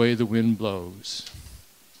which way the wind blows.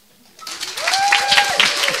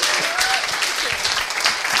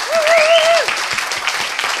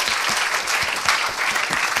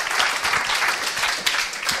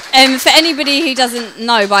 For anybody who doesn't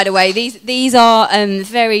know, by the way, these are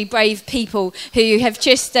very brave people who have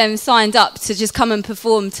just signed up to just come and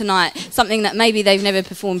perform tonight, something that maybe they've never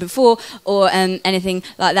performed before or anything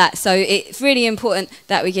like that. So it's really important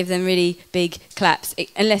that we give them really big claps,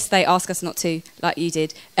 unless they ask us not to, like you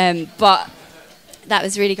did. But that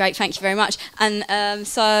was really great. Thank you very much. And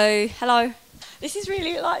so, hello. This is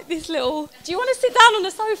really like this little... Do you want to sit down on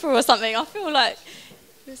the sofa or something? I feel like...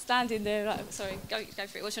 You're standing there, like, sorry, go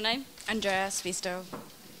for it. What's your name? Andrea Spisto.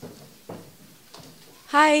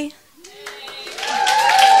 Hi.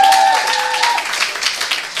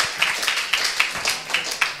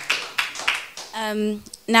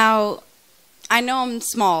 Now, I know I'm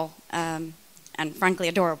small and frankly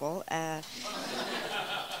adorable.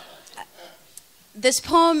 This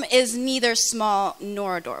poem is neither small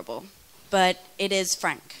nor adorable, but it is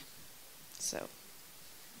frank. So.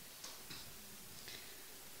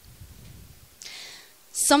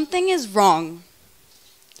 Something is wrong.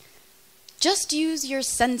 Just use your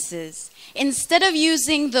senses. Instead of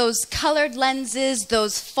using those colored lenses,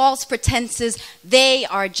 those false pretenses, they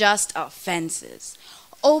are just offenses.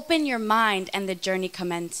 Open your mind and the journey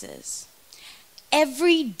commences.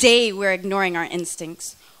 Every day we're ignoring our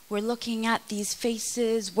instincts. We're looking at these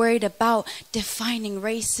faces, worried about defining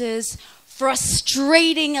races,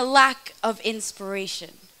 frustrating a lack of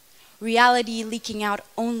inspiration, reality leaking out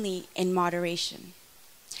only in moderation.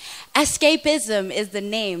 Escapism is the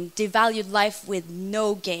name, devalued life with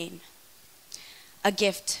no gain, a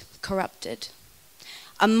gift corrupted,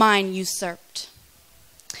 a mind usurped.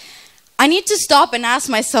 I need to stop and ask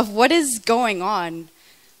myself, what is going on?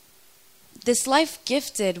 This life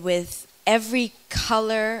gifted with every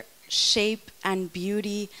color, shape, and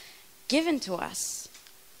beauty given to us.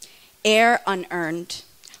 Air unearned,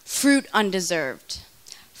 fruit undeserved,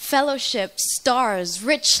 fellowship, stars,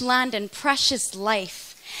 rich land, and precious life.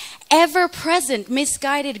 Ever-present,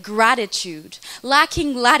 misguided gratitude,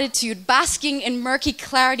 lacking latitude, basking in murky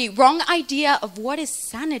clarity, wrong idea of what is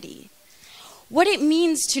sanity. What it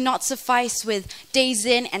means to not suffice with days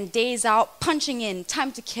in and days out, punching in,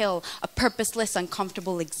 time to kill, a purposeless,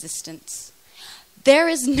 uncomfortable existence. There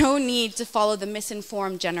is no need to follow the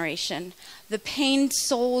misinformed generation, the pained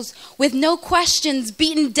souls with no questions,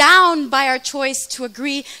 beaten down by our choice to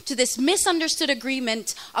agree to this misunderstood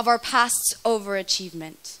agreement of our past's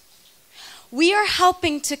overachievement. We are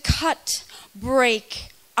helping to cut,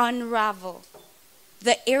 break, unravel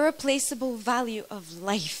the irreplaceable value of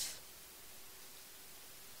life.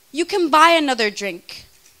 You can buy another drink.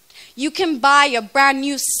 You can buy a brand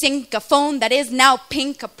new sink, a phone that is now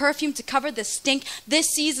pink, a perfume to cover the stink, this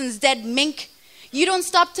season's dead mink. You don't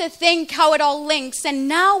stop to think how it all links, and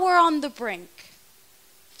now we're on the brink.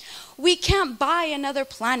 We can't buy another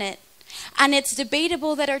planet, and it's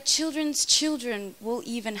debatable that our children's children will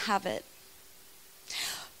even have it.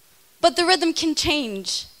 But the rhythm can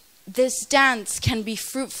change. This dance can be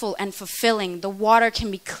fruitful and fulfilling. The water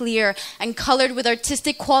can be clear and colored with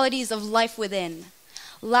artistic qualities of life within.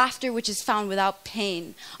 Laughter which is found without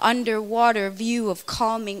pain. Underwater view of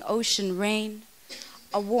calming ocean rain.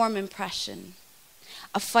 A warm impression.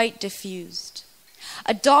 A fight diffused.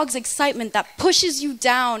 A dog's excitement that pushes you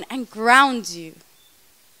down and grounds you.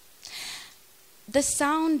 The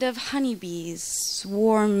sound of honeybees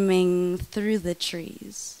swarming through the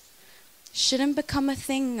trees shouldn't become a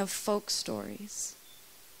thing of folk stories.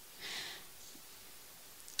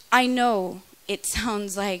 I know it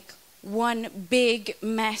sounds like one big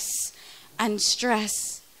mess and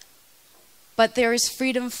stress, but there is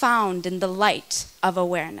freedom found in the light of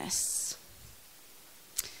awareness.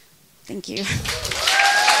 Thank you.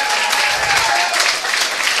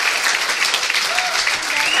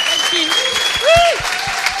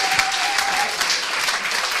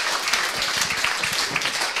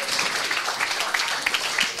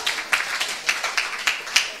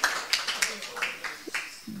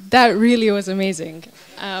 That really was amazing.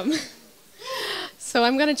 So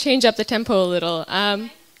I'm going to change up the tempo a little.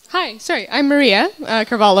 Hi, sorry, I'm Maria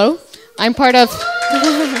Carvalho. I'm part of...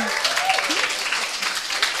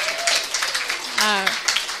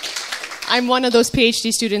 I'm one of those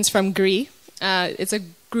PhD students from GRE. It's a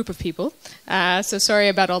group of people. So sorry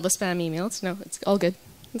about all the spam emails. No, it's all good.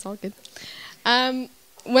 It's all good.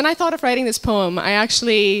 When I thought of writing this poem, I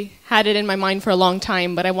actually had it in my mind for a long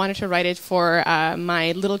time, but I wanted to write it for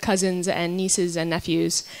my little cousins and nieces and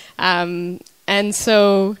nephews. And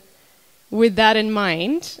so with that in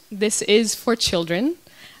mind, this is for children.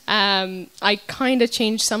 I kind of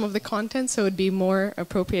changed some of the content so it would be more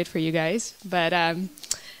appropriate for you guys. But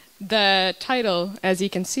the title, as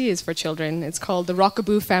you can see, is for children. It's called The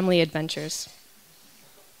Rockaboo Family Adventures.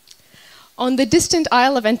 On the distant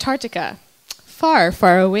isle of Antarctica, far,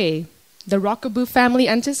 far away, the Rockaboo family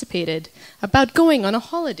anticipated about going on a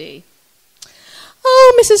holiday.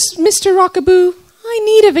 Oh, Mr. Rockaboo, I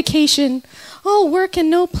need a vacation. All work and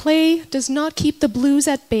no play does not keep the blues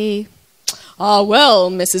at bay. Ah, well,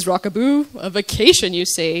 Mrs. Rockaboo, a vacation, you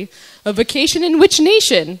say. A vacation in which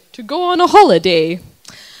nation? To go on a holiday.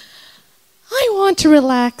 I want to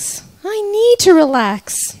relax. I need to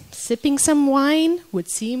relax. Sipping some wine would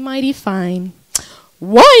seem mighty fine.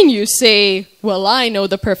 Wine, you say? Well, I know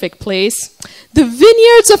the perfect place. The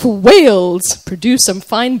vineyards of Wales produce some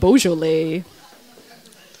fine Beaujolais.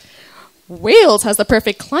 Wales has the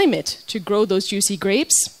perfect climate to grow those juicy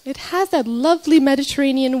grapes. It has that lovely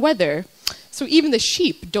Mediterranean weather, so even the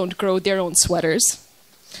sheep don't grow their own sweaters.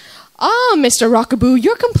 Ah, Mr. Rockaboo,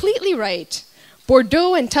 you're completely right.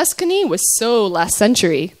 Bordeaux and Tuscany was so last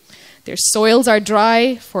century. Their soils are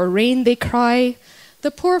dry, for rain they cry. The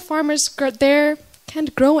poor farmers there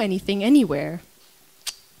can't grow anything anywhere.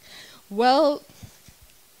 Well,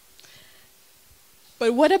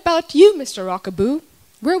 but what about you, Mr. Rockaboo?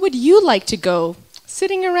 Where would you like to go?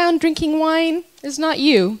 Sitting around drinking wine is not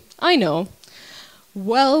you, I know.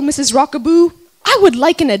 Well, Mrs. Rockaboo, I would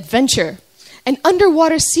like an adventure. An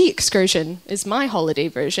underwater sea excursion is my holiday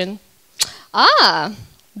version. Ah,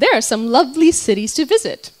 there are some lovely cities to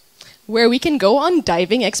visit, where we can go on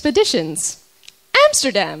diving expeditions.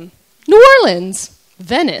 Amsterdam, New Orleans,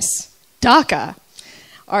 Venice, Dhaka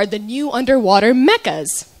are the new underwater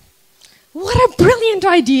meccas. What a brilliant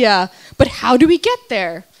idea! But how do we get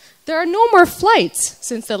there? There are no more flights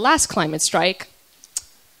since the last climate strike.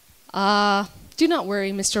 Do not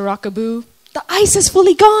worry, Mr. Rockaboo. The ice is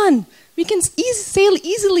fully gone. We can sail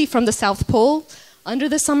easily from the South Pole under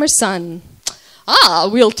the summer sun.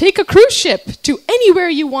 We'll take a cruise ship to anywhere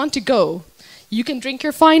you want to go. You can drink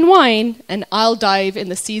your fine wine, and I'll dive in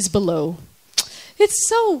the seas below. It's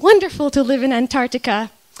so wonderful to live in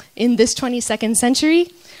Antarctica in this 22nd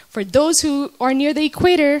century. For those who are near the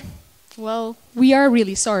equator, well, we are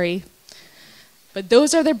really sorry. But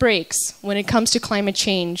those are the breaks when it comes to climate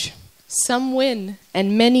change. Some win,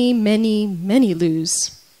 and many, many, many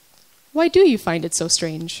lose. Why do you find it so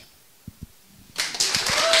strange?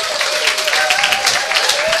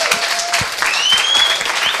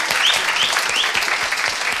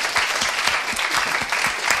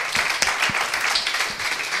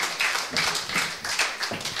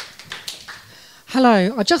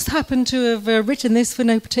 Hello, I just happened to have written this for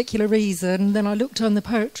no particular reason. Then I looked on the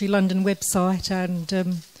Poetry London website,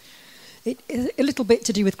 and it's a little bit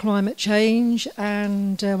to do with climate change.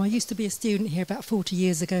 And I used to be a student here about 40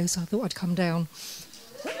 years ago, so I thought I'd come down.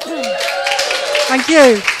 Thank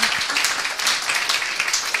you.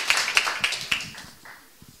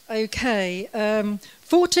 Okay,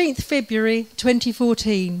 14th February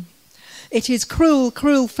 2014. It is cruel,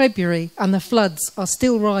 cruel February, and the floods are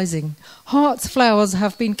still rising. Heart's flowers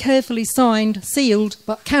have been carefully signed, sealed,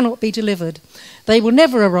 but cannot be delivered. They will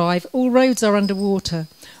never arrive. All roads are underwater.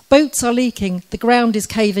 Boats are leaking. The ground is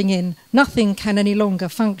caving in. Nothing can any longer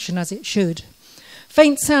function as it should.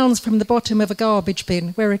 Faint sounds from the bottom of a garbage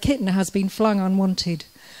bin where a kitten has been flung unwanted.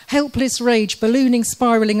 Helpless rage ballooning,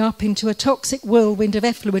 spiralling up into a toxic whirlwind of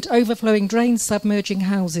effluent overflowing drains, submerging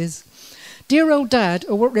houses. Dear old Dad,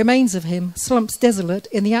 or what remains of him, slumps desolate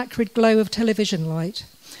in the acrid glow of television light.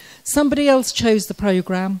 Somebody else chose the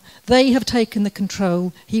programme. They have taken the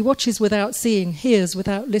control. He watches without seeing, hears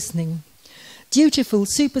without listening. Dutiful,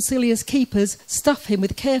 supercilious keepers stuff him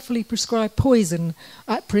with carefully prescribed poison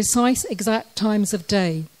at precise, exact times of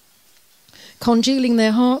day, congealing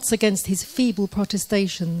their hearts against his feeble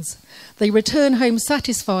protestations. They return home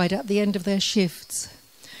satisfied at the end of their shifts,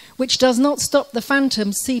 which does not stop the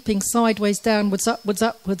phantoms seeping sideways, downwards, upwards,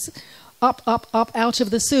 upwards, up, up, up, out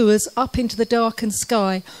of the sewers, up into the darkened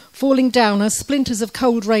sky, falling down as splinters of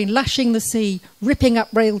cold rain, lashing the sea, ripping up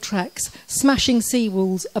rail tracks, smashing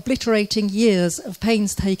seawalls, obliterating years of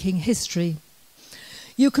painstaking history.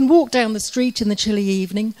 You can walk down the street in the chilly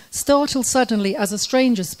evening, startle suddenly as a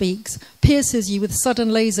stranger speaks, pierces you with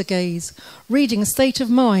sudden laser gaze, reading a state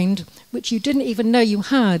of mind which you didn't even know you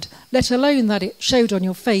had, let alone that it showed on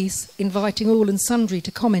your face, inviting all and sundry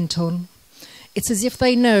to comment on. It's as if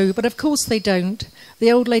they know, but of course they don't.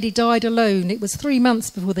 The old lady died alone. It was 3 months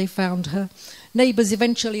before they found her. Neighbours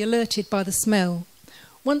eventually alerted by the smell.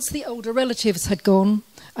 Once the older relatives had gone,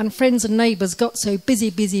 and friends and neighbours got so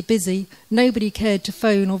busy, nobody cared to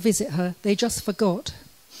phone or visit her. They just forgot.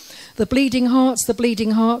 The bleeding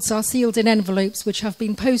hearts are sealed in envelopes which have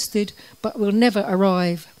been posted but will never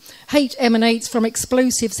arrive. Hate emanates from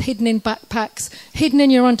explosives hidden in backpacks, hidden in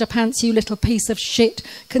your underpants, you little piece of shit,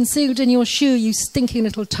 concealed in your shoe, you stinking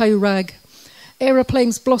little toe rag.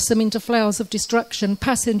 Aeroplanes blossom into flowers of destruction,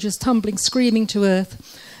 passengers tumbling, screaming to earth.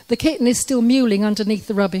 The kitten is still mewling underneath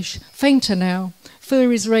the rubbish, fainter now.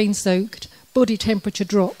 Fur is rain-soaked, body temperature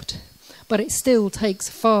dropped. But it still takes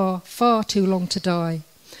far, far too long to die.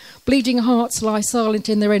 Bleeding hearts lie silent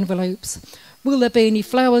in their envelopes. Will there be any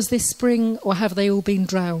flowers this spring, or have they all been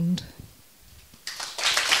drowned?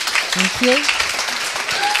 Thank you.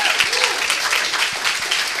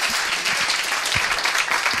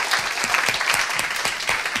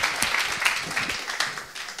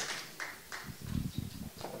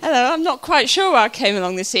 Hello, I'm not quite sure why I came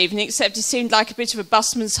along this evening, except it seemed like a bit of a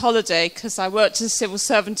busman's holiday because I worked as a civil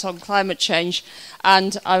servant on climate change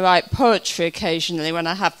and I write poetry occasionally when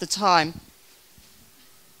I have the time.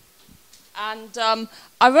 And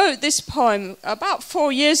I wrote this poem about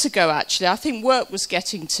 4 years ago, actually. I think work was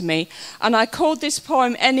getting to me. And I called this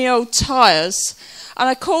poem Any Old Tires. And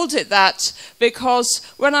I called it that because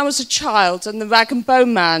when I was a child and the rag and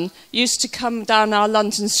bone man used to come down our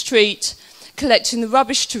London street collecting the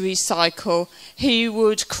rubbish to recycle, he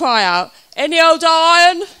would cry out, "Any old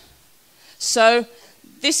iron?" So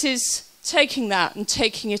this is taking that and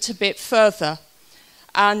taking it a bit further.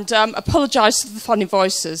 And apologise for the funny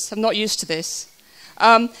voices. I'm not used to this.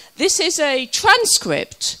 This is a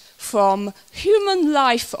transcript from Human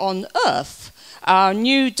Life on Earth, our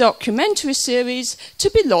new documentary series to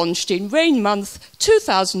be launched in Rain Month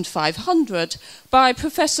 2500 by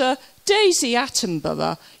Professor Daisy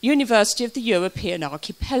Attenborough, University of the European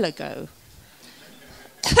Archipelago.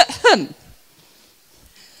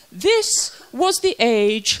 This was the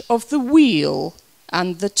age of the wheel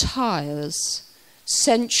and the tyres.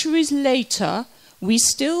 Centuries later, we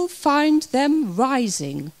still find them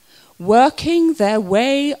rising, working their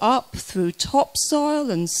way up through topsoil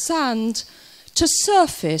and sand to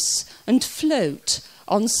surface and float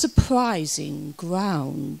on surprising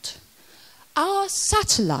ground. Our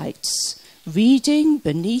satellites, reading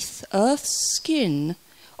beneath Earth's skin,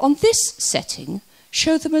 on this setting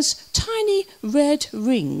show them as tiny red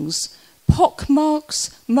rings, pockmarks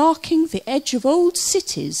marking the edge of old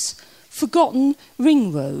cities, forgotten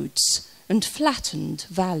ring roads and flattened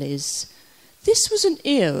valleys. This was an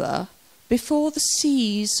era before the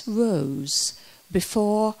seas rose,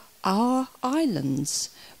 before our islands,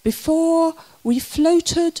 before we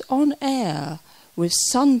floated on air with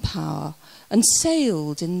sun power and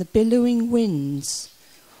sailed in the billowing winds.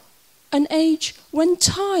 An age when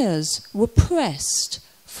tyres were pressed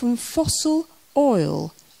from fossil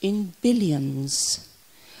oil in billions.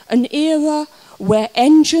 An era where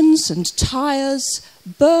engines and tyres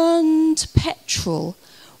burned petrol,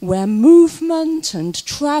 where movement and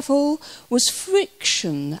travel was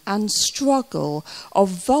friction and struggle of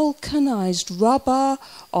vulcanized rubber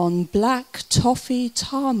on black toffee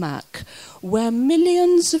tarmac, where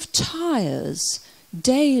millions of tyres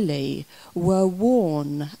daily were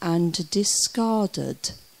worn and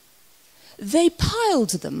discarded. They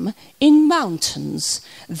piled them in mountains,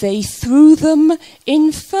 they threw them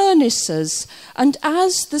in furnaces, and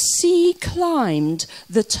as the sea climbed,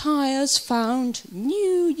 the tyres found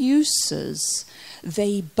new uses.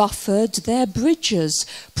 They buffered their bridges,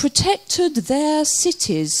 protected their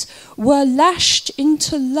cities, were lashed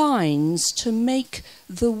into lines to make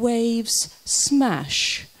the waves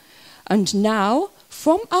smash. And now,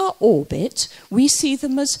 from our orbit, we see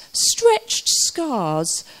them as stretched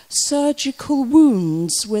scars, surgical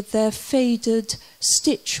wounds with their faded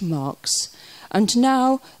stitch marks. And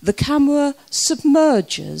now the camera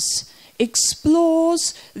submerges,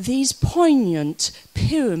 explores these poignant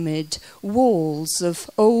pyramid walls of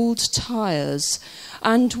old tyres,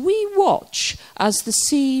 and we watch as the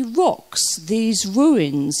sea rocks these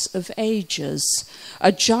ruins of ages.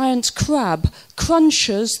 A giant crab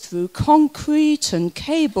crunches through concrete and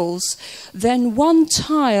cables, then one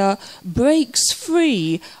tyre breaks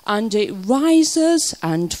free and it rises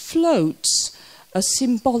and floats, a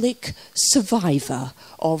symbolic survivor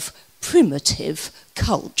of primitive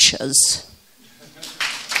cultures.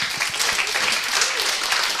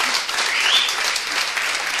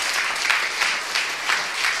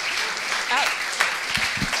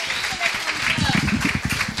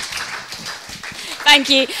 Thank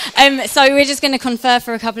you. So we're just going to confer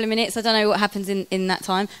for a couple of minutes. I don't know what happens in that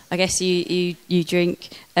time. I guess you drink,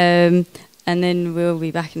 and then we'll be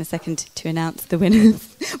back in a second to announce the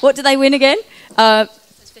winners. What do they win again?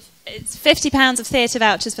 It's £50 of theatre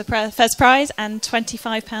vouchers for first prize and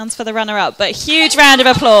 £25 for the runner-up. But huge round of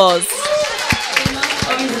applause.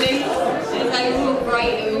 Obviously, they were all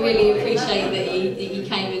great, and we really appreciate that you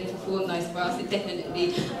came and performed those for us. It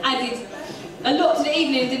definitely added a lot to the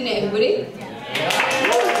evening, didn't it, everybody?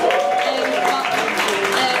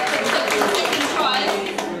 Second prize,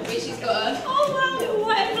 which has got a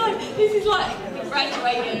what envelope? This is like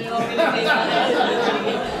graduating and all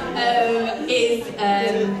is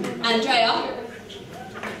Andrea.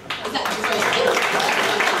 Is that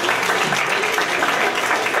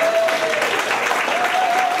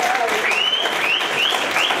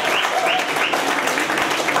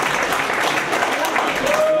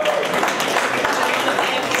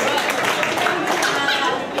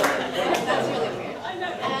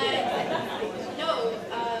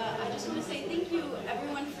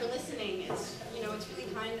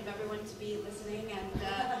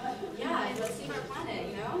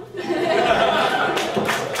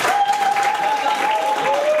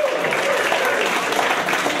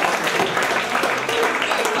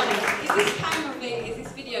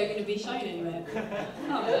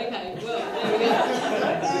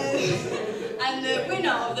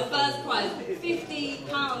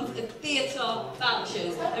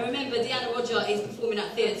vouchers. And remember, Deanna Rodger is performing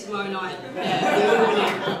at theatre tomorrow night.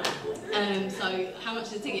 So, how much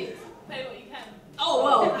are the tickets? Pay what you can. Oh,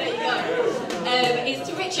 well, there you go. It's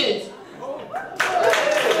to Richard.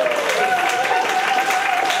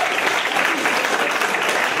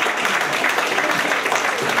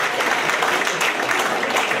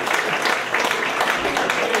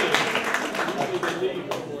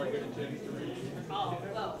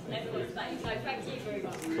 thank you very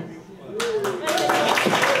much.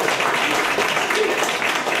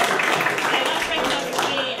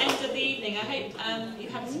 I hope you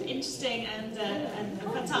had some interesting and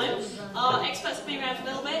fun time. Our experts have been around for a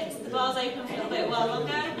little bit. The bar's open for a little bit while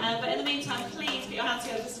longer. But in the meantime, please put your hands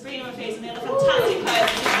together for Sabrina Mahfouz and the other fantastic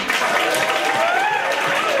poets.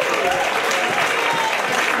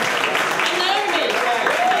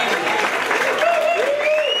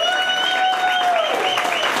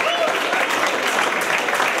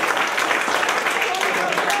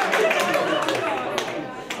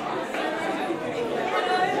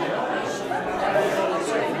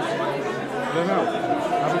 No.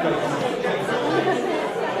 Have a good one.